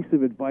a piece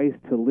of advice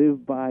to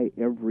live by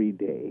every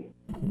day.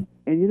 Mm-hmm.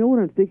 And you know what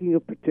I'm thinking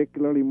of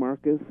particularly,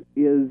 Marcus,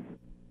 is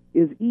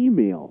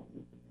email.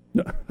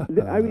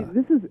 I mean,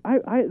 this is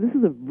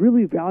a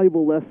really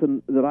valuable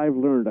lesson that I've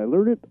learned. I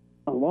learned it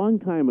a long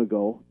time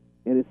ago,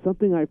 and it's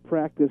something I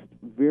practiced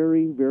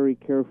very, very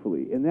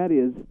carefully. And that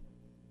is,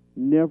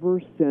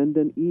 never send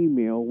an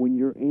email when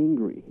you're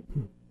angry.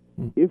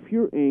 If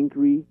you're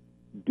angry,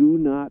 do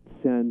not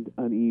send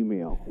an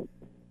email.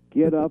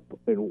 Get up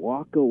and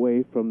walk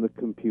away from the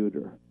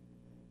computer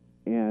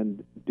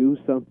and do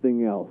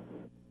something else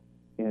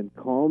and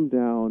calm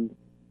down,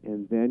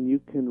 and then you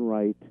can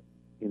write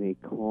in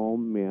a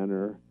calm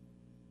manner.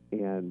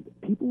 And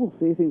people will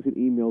say things in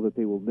email that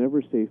they will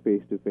never say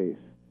face to face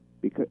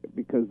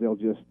because they'll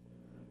just,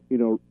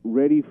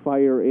 ready,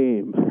 fire,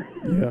 aim.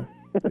 Yeah.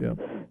 Yeah.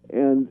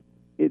 And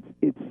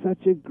it's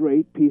such a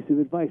great piece of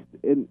advice,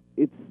 and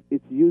it's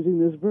using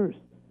this verse.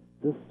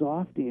 The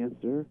soft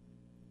answer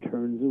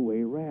turns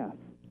away wrath.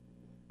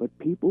 But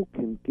people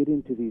can get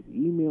into these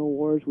email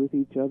wars with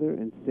each other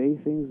and say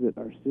things that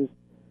are just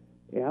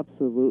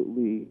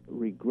absolutely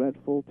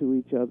regretful to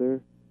each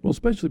other. Well,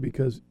 especially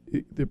because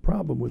the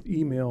problem with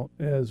email,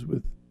 as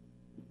with,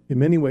 in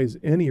many ways,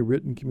 any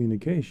written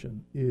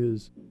communication,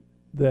 is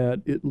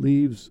that it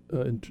leaves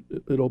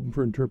it open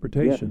for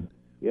interpretation.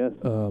 Yes.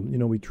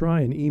 We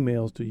try in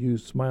emails to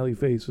use smiley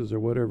faces or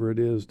whatever it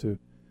is to,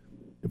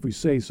 if we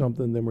say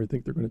something, then we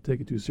think they're going to take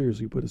it too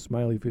seriously, put a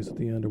smiley face at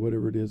the end or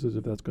whatever it is, as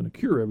if that's going to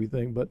cure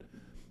everything. But,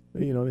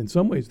 in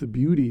some ways, the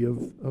beauty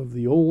of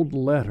the old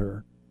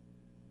letter,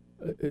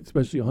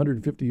 especially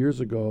 150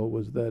 years ago,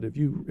 was that if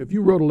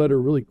you wrote a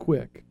letter really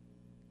quick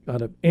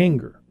out of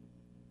anger,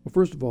 well,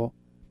 first of all,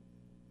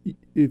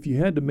 if you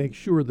had to make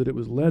sure that it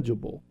was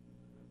legible,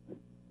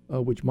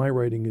 which my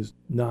writing is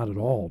not at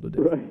all today,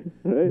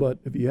 right. But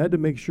if you had to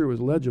make sure it was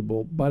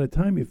legible, by the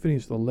time you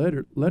finish the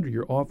letter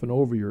you're often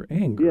over your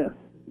anger.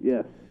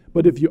 Yes.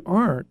 But if you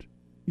aren't,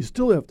 you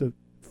still have to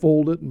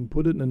fold it and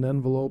put it in an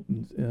envelope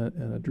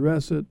and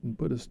address it and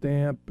put a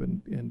stamp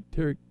and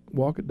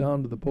walk it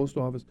down to the post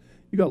office.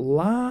 You got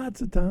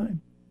lots of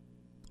time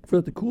for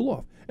it to cool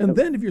off. And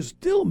then if you're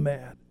still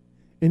mad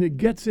and it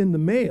gets in the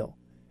mail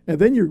and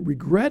then you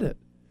regret it,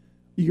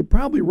 you could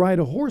probably ride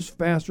a horse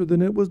faster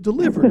than it was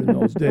delivered in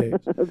those days.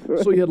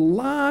 Right. So you had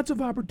lots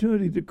of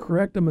opportunity to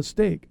correct a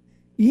mistake.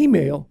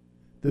 Email,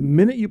 the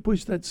minute you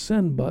push that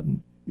send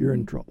button, you're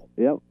in trouble.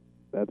 Yep,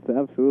 that's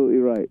absolutely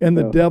right. And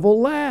the devil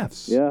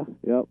laughs. Yeah,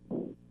 yep.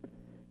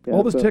 Yeah,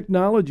 all this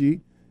technology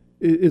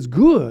is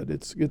good.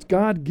 It's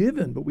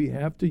God-given, but we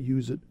have to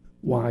use it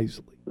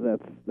wisely.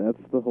 That's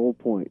the whole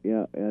point.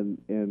 Yeah,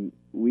 and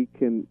we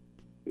can,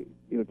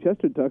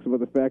 Chester talks about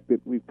the fact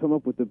that we've come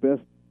up with the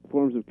best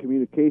forms of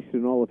communication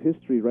in all of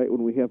history right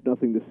when we have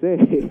nothing to say.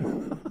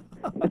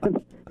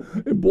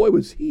 And boy,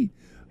 was he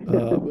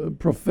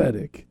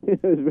prophetic.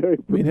 It was very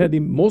prophetic. I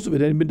mean, most of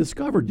it hadn't been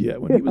discovered yet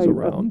when he was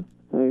around.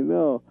 I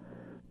know.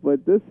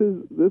 But this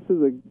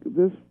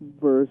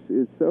verse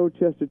is so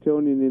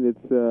Chestertonian in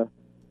its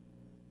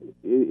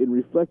in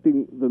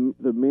reflecting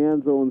the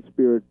man's own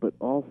spirit, but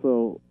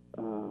also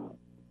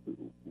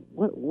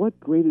what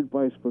great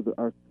advice for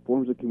our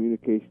forms of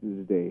communication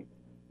today.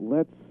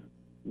 Let's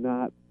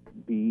not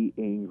be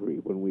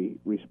angry when we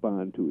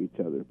respond to each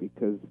other,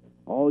 because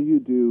all you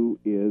do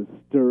is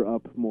stir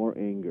up more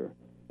anger.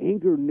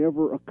 Anger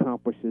never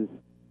accomplishes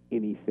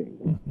anything.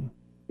 Mm-hmm.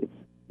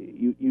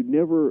 You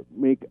never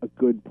make a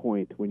good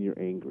point when you're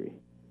angry.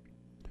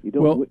 You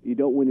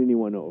don't win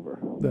anyone over.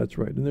 That's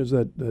right. And there's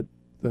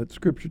that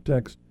scripture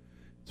text.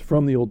 It's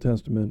from the Old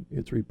Testament.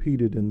 It's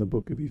repeated in the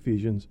book of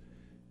Ephesians,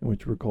 in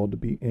which we're called to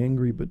be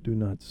angry but do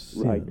not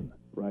sin.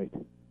 Right.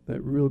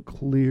 That real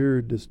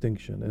clear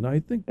distinction. And I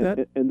think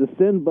that... And the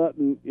send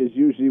button is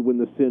usually when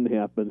the sin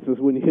happens, is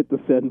when you hit the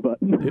send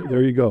button.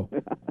 There you go.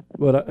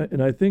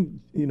 But I think,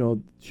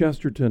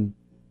 Chesterton,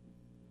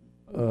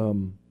 I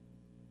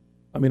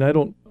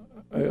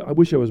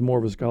wish I was more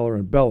of a scholar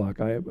on Belloc.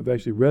 I've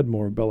actually read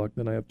more of Belloc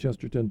than I have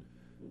Chesterton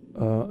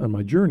on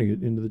my journey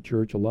into the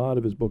church. A lot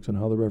of his books on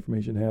how the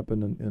Reformation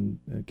happened and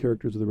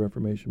characters of the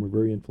Reformation were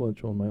very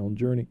influential in my own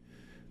journey.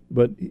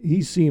 But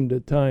he seemed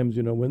at times,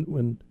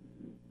 when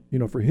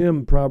for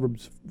him,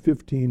 Proverbs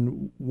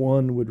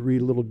 15:1 would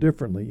read a little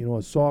differently.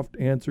 A soft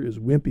answer is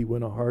wimpy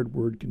when a hard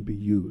word can be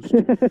used.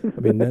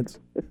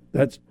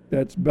 That's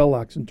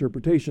Belloc's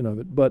interpretation of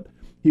it. But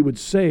he would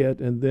say it,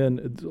 and then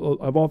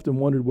I've often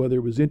wondered whether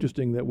it was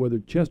interesting that whether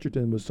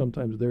Chesterton was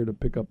sometimes there to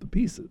pick up the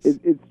pieces.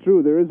 It's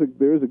true. There is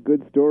a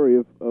good story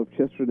of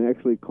Chesterton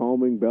actually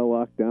calming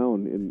Belloc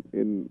down in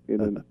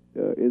an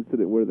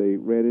incident where they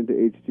ran into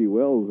H.G.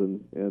 Wells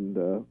and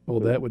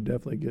that would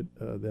definitely get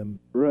them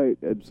right.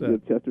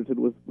 upset.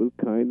 Chesterton was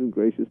kind and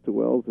gracious to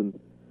Wells, and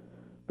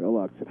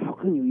Belloc said, "How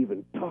can you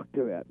even talk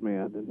to that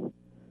man?"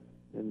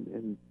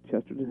 And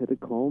Chesterton had to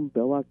calm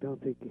Belloc down,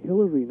 say,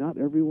 "Hillary, not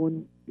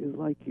everyone is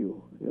like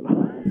you."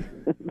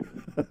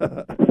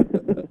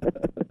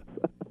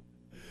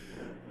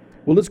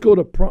 Well, let's go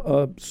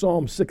to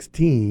Psalm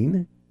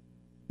 16,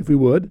 if we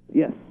would.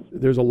 Yes.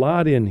 There's a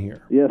lot in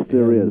here. Yes,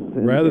 there is.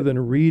 Rather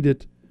than read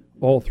it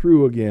all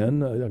through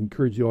again, I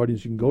encourage the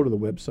audience, you can go to the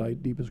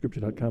website,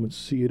 deepinscripture.com, and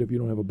see it if you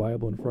don't have a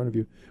Bible in front of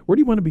you. Where do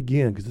you want to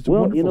begin? Because it's a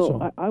wonderful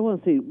song. I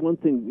want to say one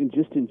thing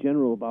just in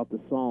general about the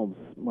Psalms,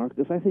 Mark,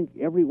 because I think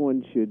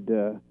everyone should,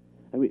 the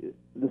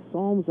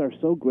Psalms are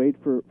so great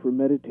for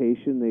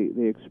meditation.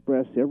 They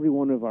express every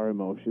one of our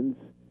emotions.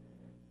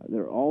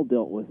 They're all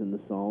dealt with in the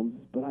Psalms,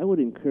 but I would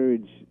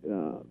encourage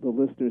the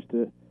listeners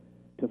to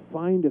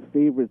find a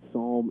favorite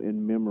psalm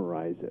and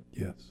memorize it.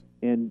 Yes.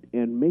 And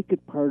make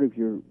it part of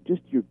your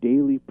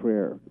daily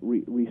prayer.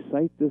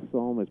 Recite this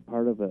psalm as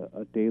part of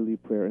a daily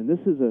prayer. And this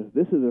is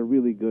a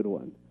really good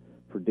one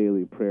for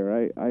daily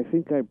prayer. I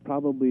think I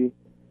probably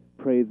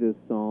pray this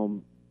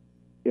psalm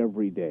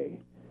every day.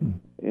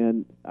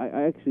 And I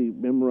actually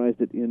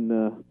memorized it in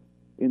the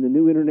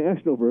New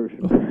International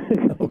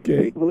Version.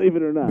 Okay. Believe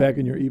it or not. Back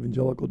in your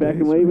evangelical days.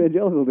 Back in my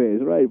evangelical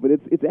days, right. But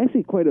it's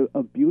actually quite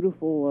a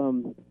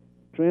beautiful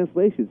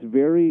translation.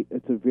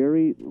 It's a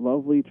very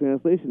lovely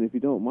translation. If you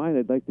don't mind,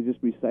 I'd like to just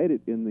recite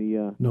it in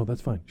the No,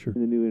 that's fine. Sure.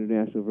 in the New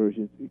International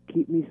Version.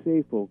 Keep me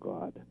safe, O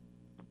God,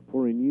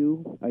 for in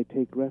you I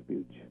take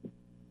refuge.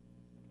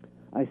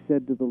 I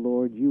said to the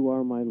Lord, you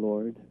are my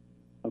Lord.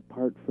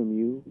 Apart from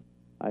you,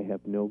 I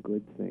have no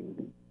good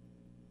thing.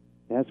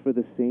 As for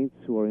the saints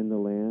who are in the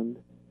land,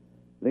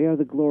 they are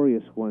the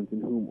glorious ones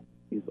in whom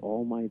is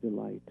all my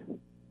delight.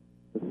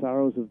 The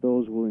sorrows of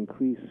those will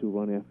increase who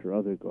run after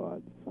other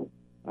gods.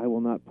 I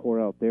will not pour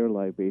out their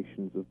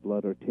libations of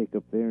blood or take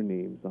up their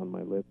names on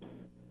my lips.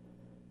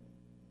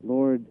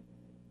 Lord,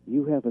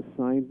 you have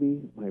assigned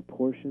me my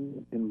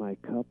portion and my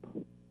cup.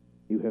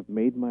 You have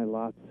made my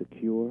lot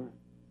secure.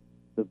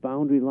 The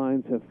boundary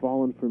lines have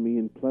fallen for me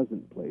in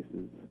pleasant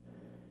places.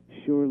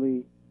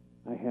 Surely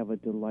I have a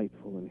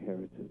delightful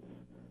inheritance.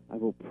 I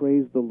will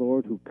praise the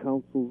Lord who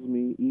counsels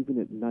me. Even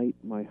at night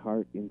my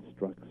heart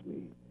instructs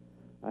me.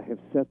 I have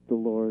set the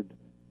Lord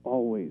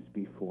always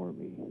before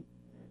me.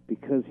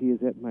 Because he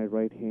is at my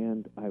right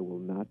hand, I will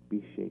not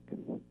be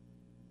shaken.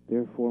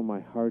 Therefore my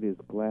heart is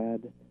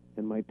glad,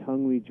 and my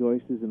tongue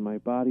rejoices, and my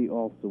body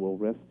also will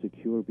rest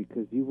secure,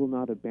 because you will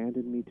not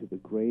abandon me to the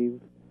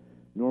grave,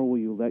 nor will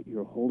you let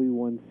your Holy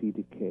One see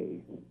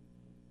decay.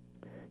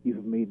 You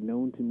have made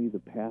known to me the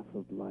path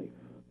of life.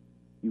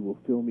 You will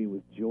fill me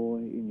with joy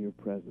in your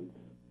presence,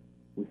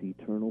 with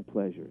eternal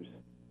pleasures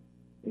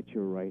at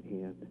your right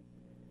hand.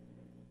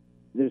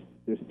 There's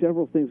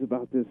several things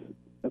about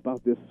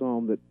this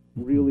psalm that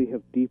really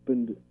have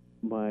deepened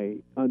my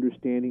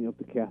understanding of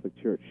the Catholic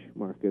Church,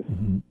 Marcus.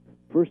 Mm-hmm.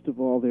 First of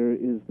all, there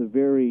is the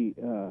very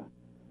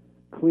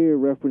clear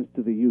reference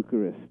to the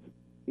Eucharist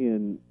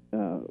in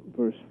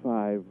verse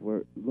 5,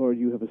 where, Lord,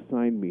 you have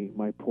assigned me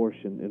my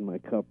portion and my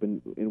cup.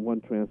 And in one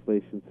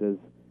translation says,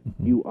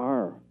 you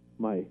are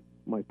my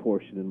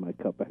portion and my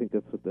cup. I think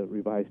that's what the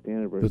Revised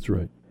Standard Version. That's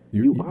right.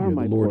 You are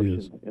my Lord portion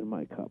is. and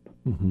my cup.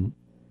 Mm-hmm.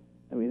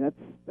 I mean,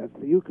 that's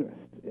the Eucharist.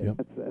 Yep.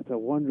 That's a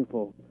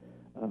wonderful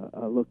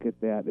look at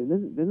that. And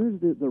then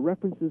there's the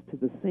references to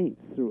the saints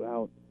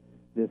throughout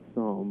this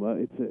psalm.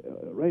 It's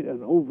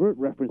an overt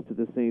reference to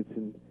the saints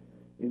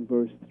in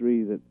verse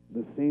 3, that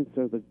the saints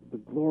are the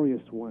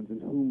glorious ones in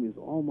whom is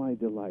all my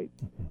delight.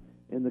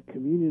 Mm-hmm. And the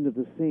communion of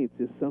the saints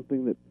is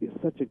something that is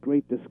such a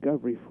great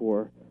discovery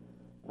for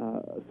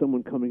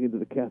someone coming into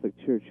the Catholic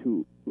Church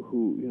who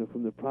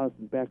from the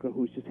Protestant background,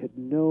 who's just had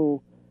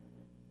no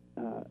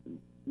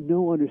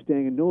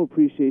understanding and no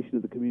appreciation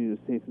of the communion of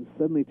saints, and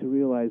suddenly to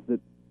realize that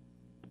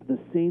the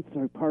saints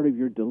are part of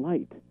your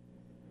delight.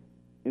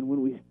 And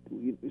when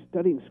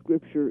studying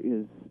Scripture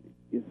is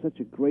such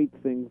a great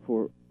thing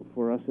for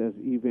us as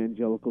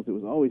evangelicals. It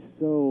was always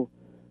so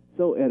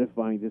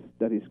edifying to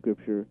study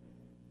Scripture.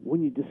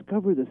 When you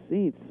discover the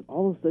saints,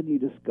 all of a sudden you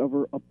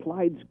discover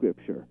applied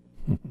Scripture.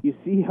 You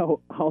see how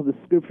the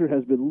Scripture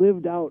has been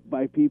lived out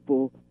by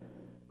people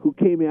who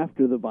came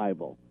after the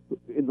Bible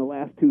in the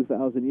last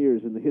 2,000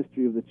 years in the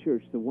history of the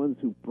Church, the ones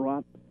who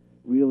brought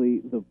really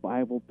the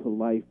Bible to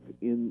life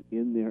in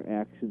their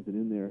actions and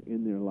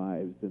in their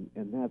lives,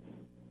 and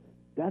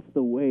that's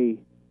the way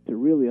to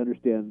really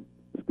understand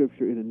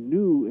Scripture in a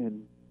new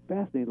and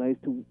fascinating light,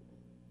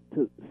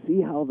 to see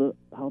how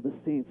the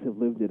saints have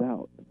lived it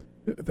out.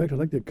 In fact, I'd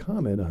like to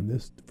comment on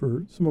this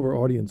for some of our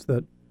audience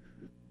that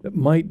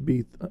might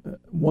be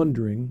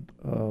wondering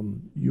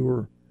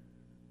your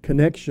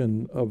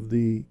connection of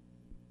the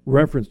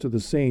reference to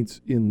the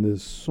saints in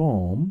this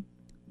psalm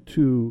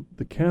to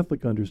the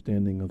Catholic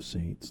understanding of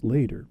saints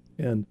later.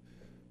 And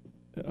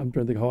I'm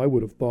trying to think how I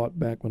would have thought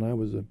back when I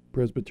was a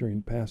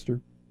Presbyterian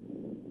pastor.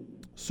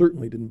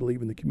 Certainly didn't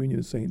believe in the communion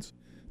of saints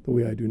the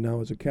way I do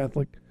now as a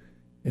Catholic,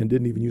 and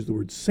didn't even use the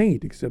word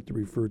saint except to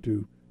refer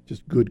to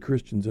just good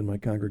Christians in my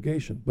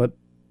congregation. But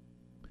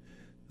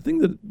the thing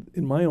that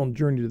in my own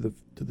journey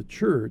to the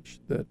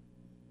church that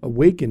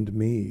awakened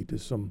me to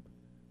some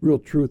real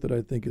truth that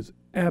I think is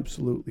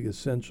absolutely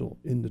essential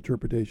in the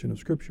interpretation of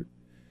Scripture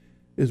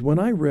is when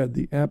I read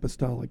the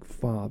Apostolic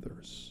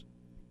Fathers.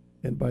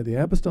 And by the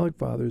Apostolic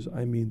Fathers,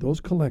 I mean those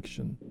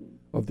collection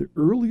of the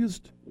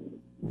earliest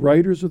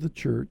writers of the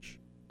church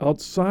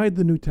outside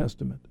the New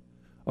Testament,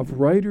 of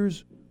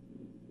writers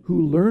who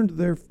learned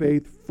their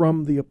faith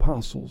from the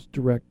apostles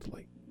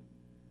directly.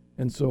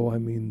 And so I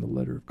mean the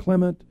letter of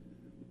Clement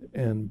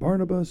and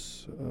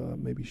Barnabas,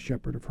 maybe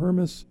Shepherd of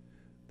Hermas,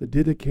 the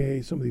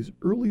Didache, some of these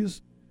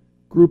earliest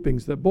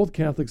groupings that both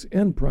Catholics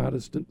and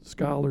Protestant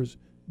scholars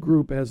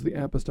group as the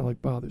Apostolic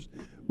Fathers.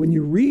 When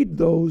you read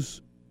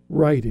those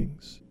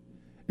writings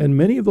And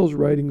many of those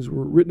writings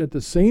were written at the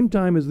same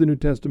time as the New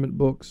Testament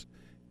books,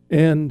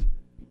 and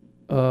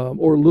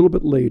or a little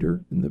bit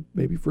later, in the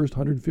maybe first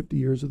 150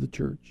 years of the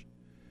church.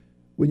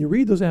 When you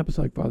read those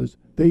apostolic fathers,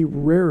 they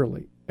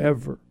rarely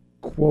ever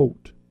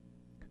quote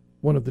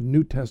one of the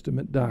New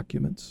Testament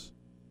documents,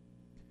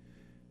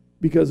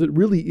 because it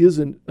really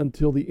isn't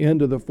until the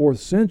end of the 4th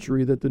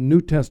century that the New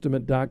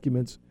Testament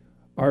documents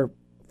are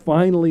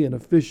finally and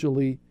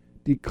officially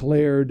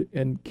declared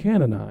and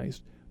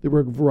canonized. There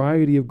were a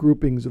variety of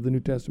groupings of the New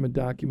Testament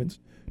documents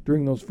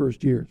during those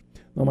first years.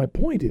 Now, my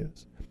point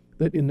is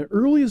that in the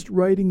earliest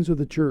writings of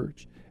the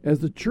church, as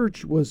the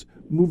church was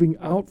moving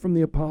out from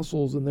the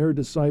apostles and their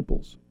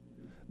disciples,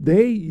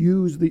 they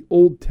used the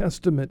Old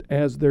Testament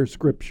as their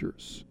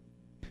scriptures.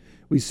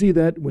 We see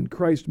that when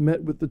Christ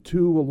met with the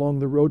two along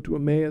the road to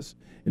Emmaus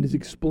and is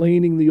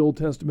explaining the Old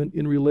Testament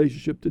in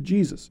relationship to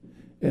Jesus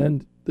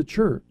and the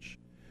church.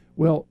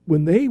 Well,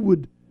 when they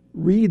would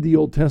read the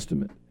Old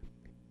Testament,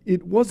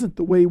 it wasn't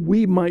the way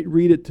we might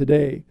read it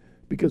today,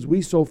 because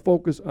we so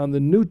focus on the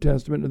New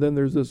Testament and then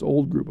there's this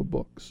old group of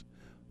books.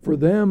 For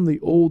them, the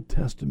Old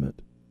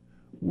Testament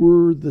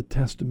were the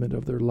testament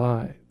of their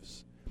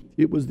lives.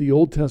 It was the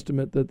Old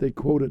Testament that they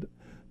quoted.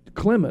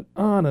 Clement,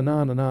 on and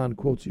on and on,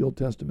 quotes the Old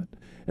Testament.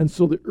 And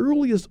so the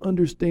earliest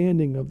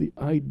understanding of the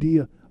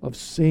idea of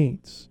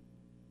saints,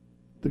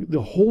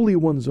 the holy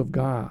ones of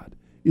God,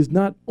 is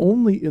not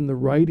only in the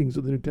writings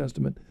of the New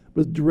Testament,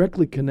 but is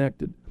directly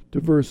connected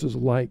to verses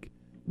like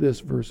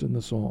this verse in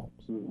the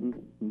Psalms. Mm-hmm.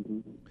 Mm-hmm.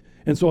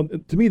 And so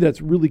to me,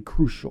 that's really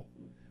crucial.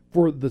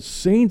 For the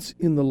saints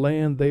in the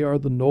land, they are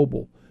the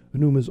noble,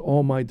 in whom is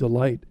all my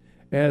delight.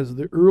 As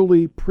the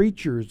early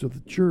preachers of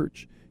the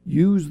church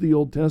used the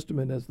Old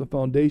Testament as the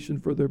foundation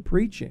for their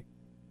preaching,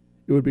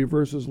 it would be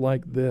verses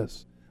like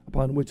this,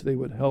 upon which they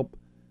would help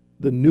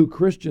the new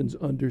Christians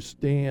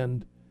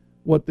understand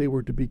what they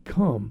were to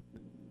become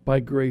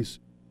by grace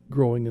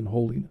growing in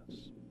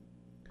holiness.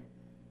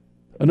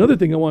 Another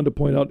thing I wanted to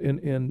point out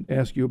and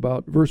ask you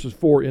about, verses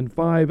 4 and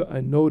 5,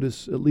 I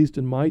notice, at least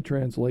in my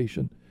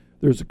translation,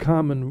 there's a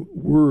common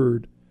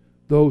word,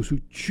 those who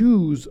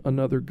choose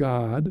another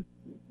God.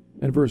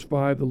 And verse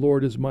 5, the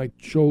Lord is my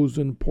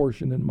chosen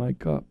portion and my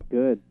cup.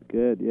 Good,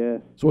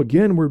 yes. So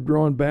again, we're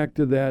drawn back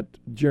to that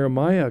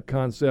Jeremiah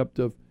concept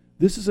of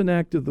this is an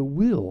act of the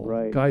will,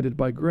 right, guided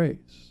by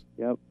grace.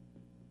 Yep,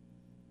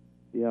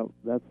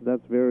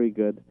 that's very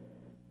good.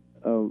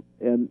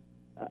 And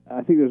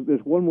I think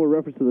there's one more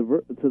reference to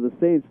the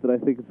saints that I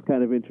think is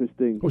kind of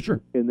interesting. Oh,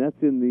 sure. And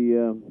that's in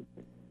the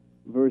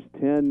verse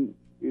 10.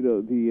 You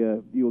know,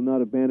 you will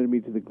not abandon me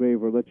to the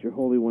grave, or let your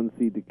Holy One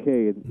see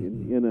decay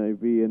in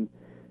NIV. And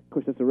of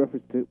course, that's a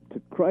reference to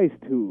Christ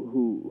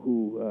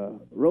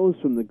who rose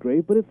from the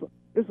grave. But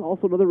there's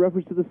also another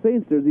reference to the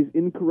saints. There's these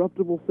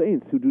incorruptible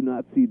saints who do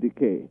not see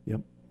decay.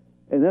 Yep.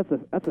 And that's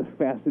a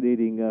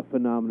fascinating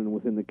phenomenon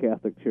within the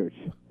Catholic Church.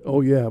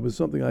 Oh yeah, it was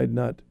something I had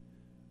not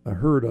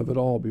heard of at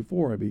all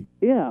before.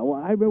 Yeah,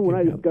 well, I remember when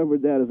I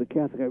discovered that as a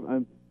Catholic,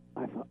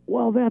 I thought,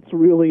 well, that's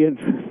really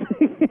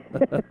interesting.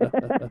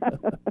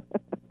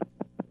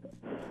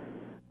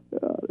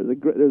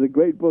 There's a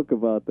great book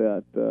about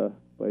that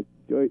by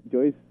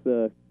Joyce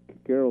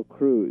Carol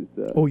Cruz.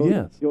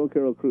 Joel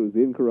Carol Cruz, The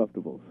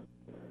Incorruptibles.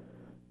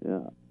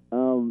 Yeah,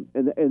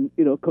 and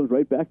you know, it comes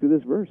right back to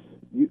this verse.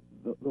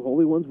 The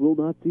holy ones will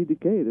not see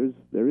decay.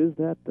 There is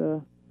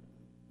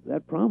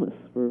that promise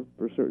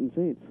for certain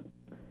saints.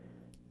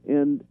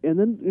 And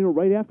then, you know,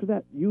 right after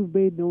that, you've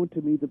made known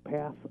to me the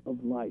path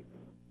of life.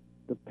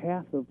 The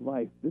path of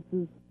life. This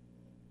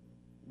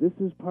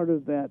is part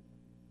of that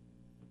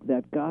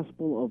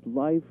gospel of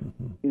life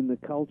in the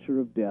culture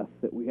of death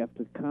that we have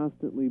to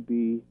constantly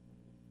be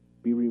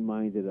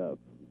reminded of.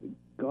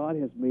 God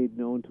has made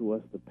known to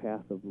us the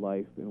path of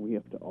life, and we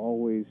have to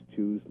always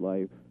choose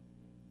life.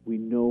 We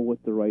know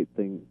what the right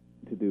thing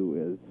to do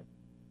is,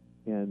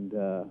 and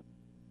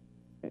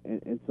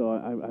so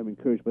I'm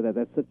encouraged by that.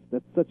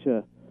 That's such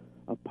a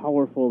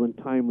powerful and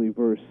timely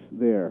verse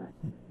there.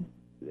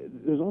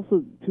 There's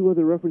also two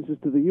other references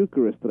to the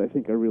Eucharist that I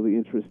think are really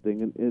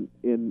interesting.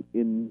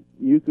 In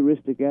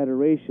Eucharistic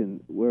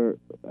adoration, where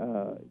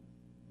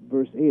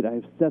verse 8, I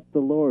have set the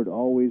Lord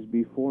always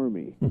before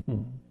me.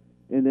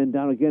 And then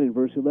down again in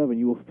verse 11,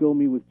 you will fill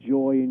me with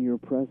joy in your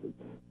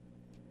presence.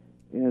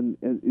 And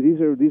these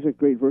are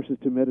great verses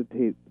to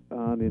meditate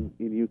on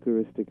in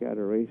Eucharistic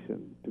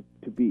adoration,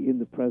 to be in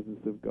the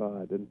presence of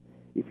God. And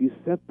if you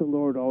set the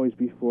Lord always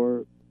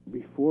before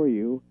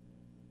you,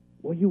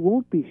 well, you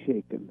won't be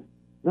shaken.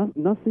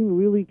 Nothing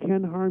really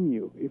can harm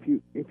you. If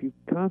you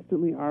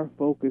constantly are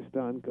focused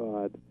on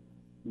God,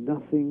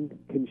 nothing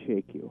can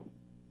shake you.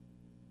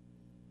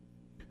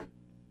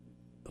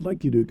 I'd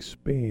like you to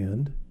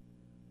expand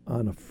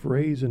on a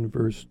phrase in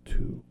verse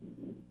 2.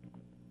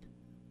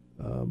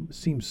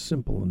 Seems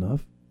simple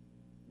enough,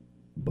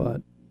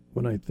 but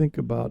when I think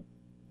about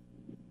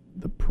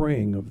the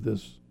praying of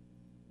this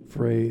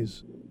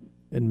phrase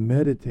and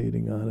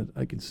meditating on it,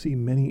 I can see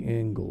many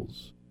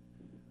angles.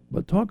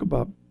 But talk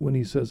about when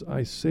he says,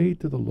 I say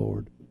to the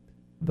Lord,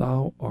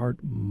 thou art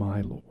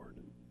my Lord.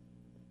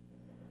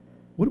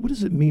 What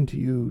does it mean to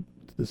you,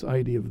 this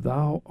idea of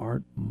thou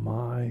art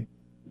my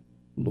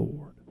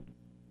Lord?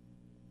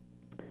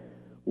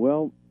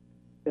 Well,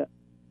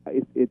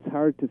 it's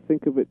hard to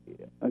think of it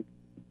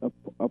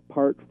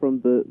apart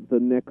from the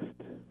next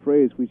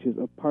phrase, which is,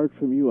 apart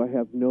from you I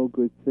have no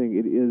good thing.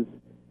 It is,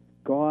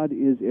 God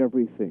is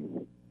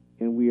everything,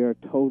 and we are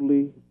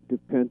totally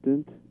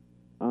dependent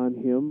on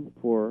him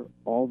for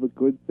all the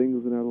good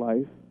things in our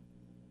life,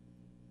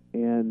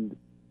 and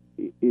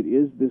it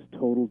is this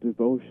total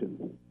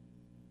devotion.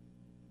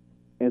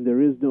 And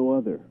there is no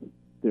other.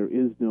 There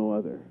is no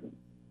other.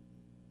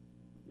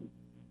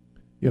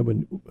 Yeah, but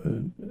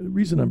the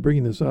reason I'm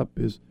bringing this up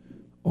is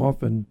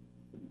often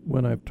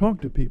when I've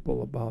talked to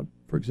people about,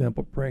 for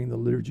example, praying the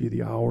Liturgy of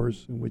the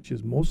Hours, which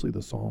is mostly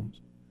the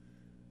Psalms,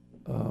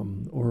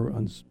 or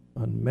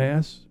on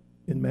Mass.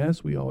 In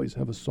Mass, we always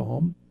have a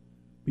psalm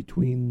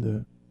between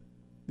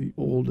the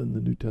Old and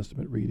the New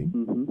Testament reading.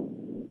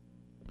 Mm-hmm.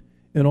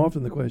 And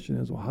often the question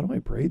is, well, how do I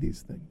pray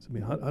these things? I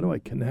mean, how do I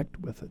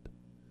connect with it?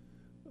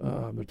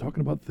 They're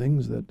talking about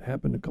things that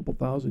happened a couple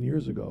thousand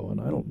years ago,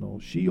 and I don't know,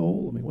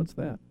 Sheol. I mean, what's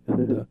that?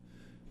 And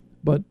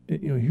but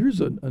here's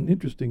an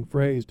interesting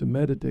phrase to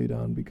meditate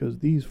on, because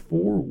these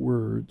 4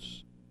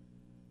 words,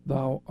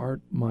 "Thou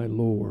art my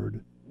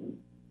Lord,"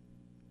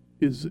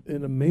 is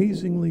an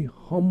amazingly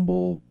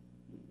humble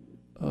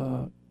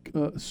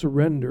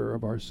surrender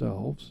of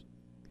ourselves,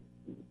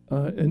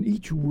 and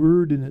each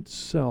word in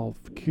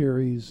itself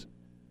carries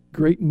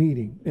great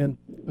meaning. And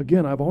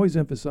again, I've always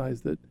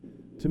emphasized that,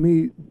 to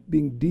me,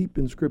 being deep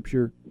in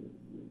Scripture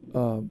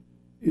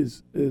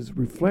is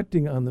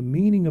reflecting on the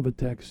meaning of a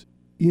text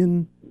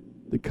in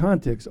the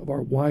context of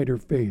our wider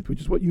faith, which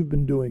is what you've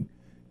been doing,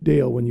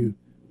 Dale, when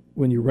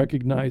you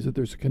recognize that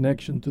there's a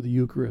connection to the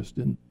Eucharist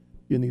in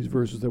these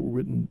verses that were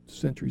written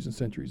centuries and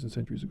centuries and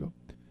centuries ago.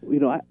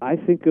 I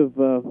think of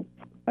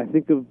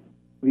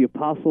the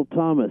Apostle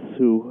Thomas,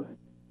 who,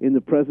 in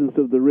the presence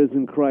of the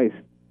risen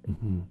Christ,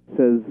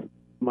 says,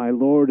 "My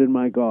Lord and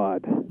my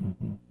God."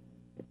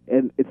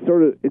 And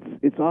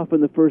it's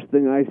often the first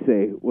thing I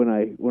say when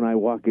I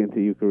walk into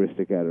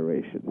Eucharistic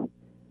adoration,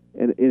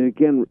 and it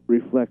again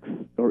reflects,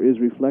 or is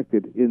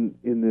reflected in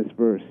this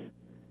verse.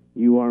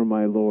 You are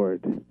my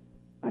Lord.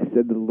 I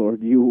said to the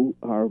Lord, you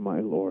are my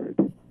Lord.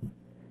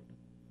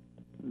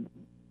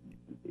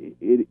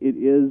 It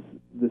is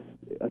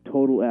a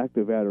total act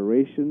of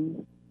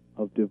adoration,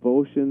 of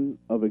devotion,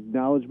 of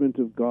acknowledgement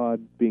of God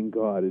being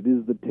God. It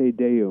is the Te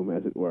Deum,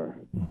 as it were.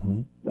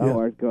 Thou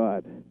art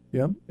God.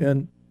 Yeah,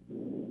 and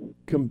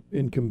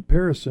in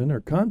comparison or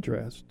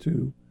contrast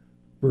to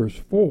verse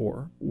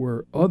 4,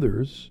 where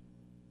others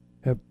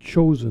have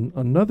chosen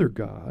another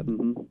God,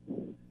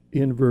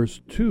 in verse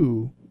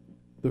 2,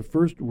 the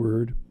first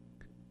word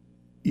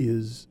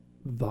is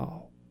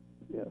thou.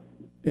 Yes.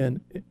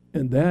 And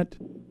that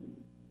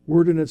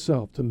word in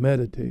itself, to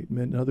meditate,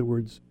 in other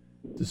words,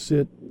 to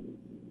sit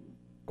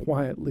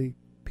quietly,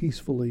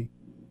 peacefully,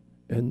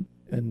 and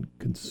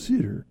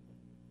consider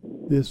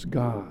this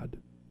God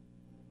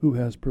who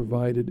has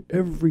provided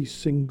every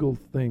single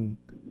thing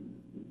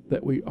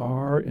that we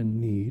are and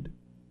need.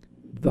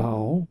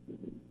 Thou,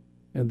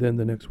 and then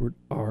the next word,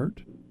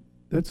 art.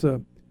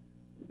 The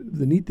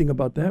neat thing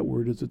about that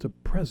word is it's a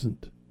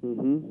present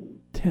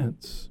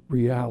tense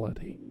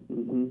reality.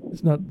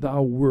 It's not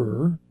thou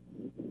were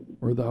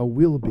or thou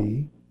will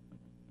be,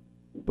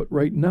 but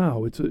right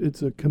now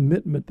it's a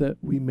commitment that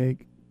we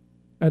make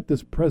at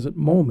this present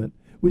moment,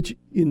 which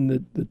in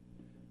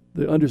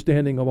the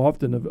understanding of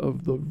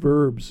the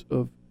verbs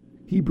of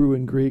Hebrew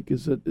and Greek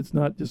is that it's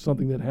not just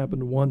something that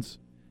happened once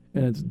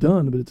and it's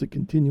done, but it's a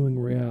continuing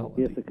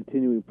reality. Yes, a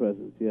continuing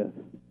presence, yes.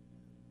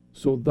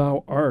 So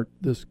thou art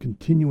this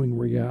continuing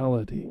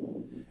reality.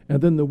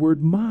 And then the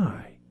word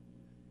my.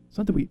 It's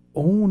not that we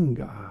own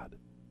God,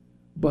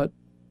 but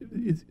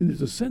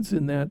there's a sense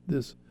in that,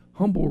 this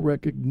humble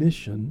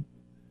recognition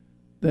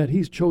that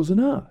he's chosen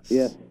us.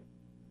 Yes.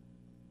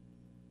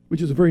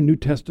 Which is a very New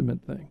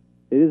Testament thing.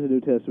 It is a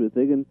New Testament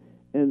thing,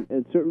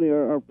 and certainly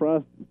our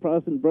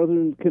Protestant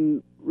brethren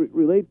can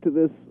relate to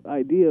this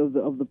idea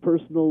of the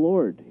personal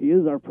Lord. He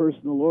is our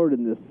personal Lord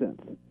in this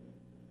sense.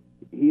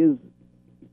 He is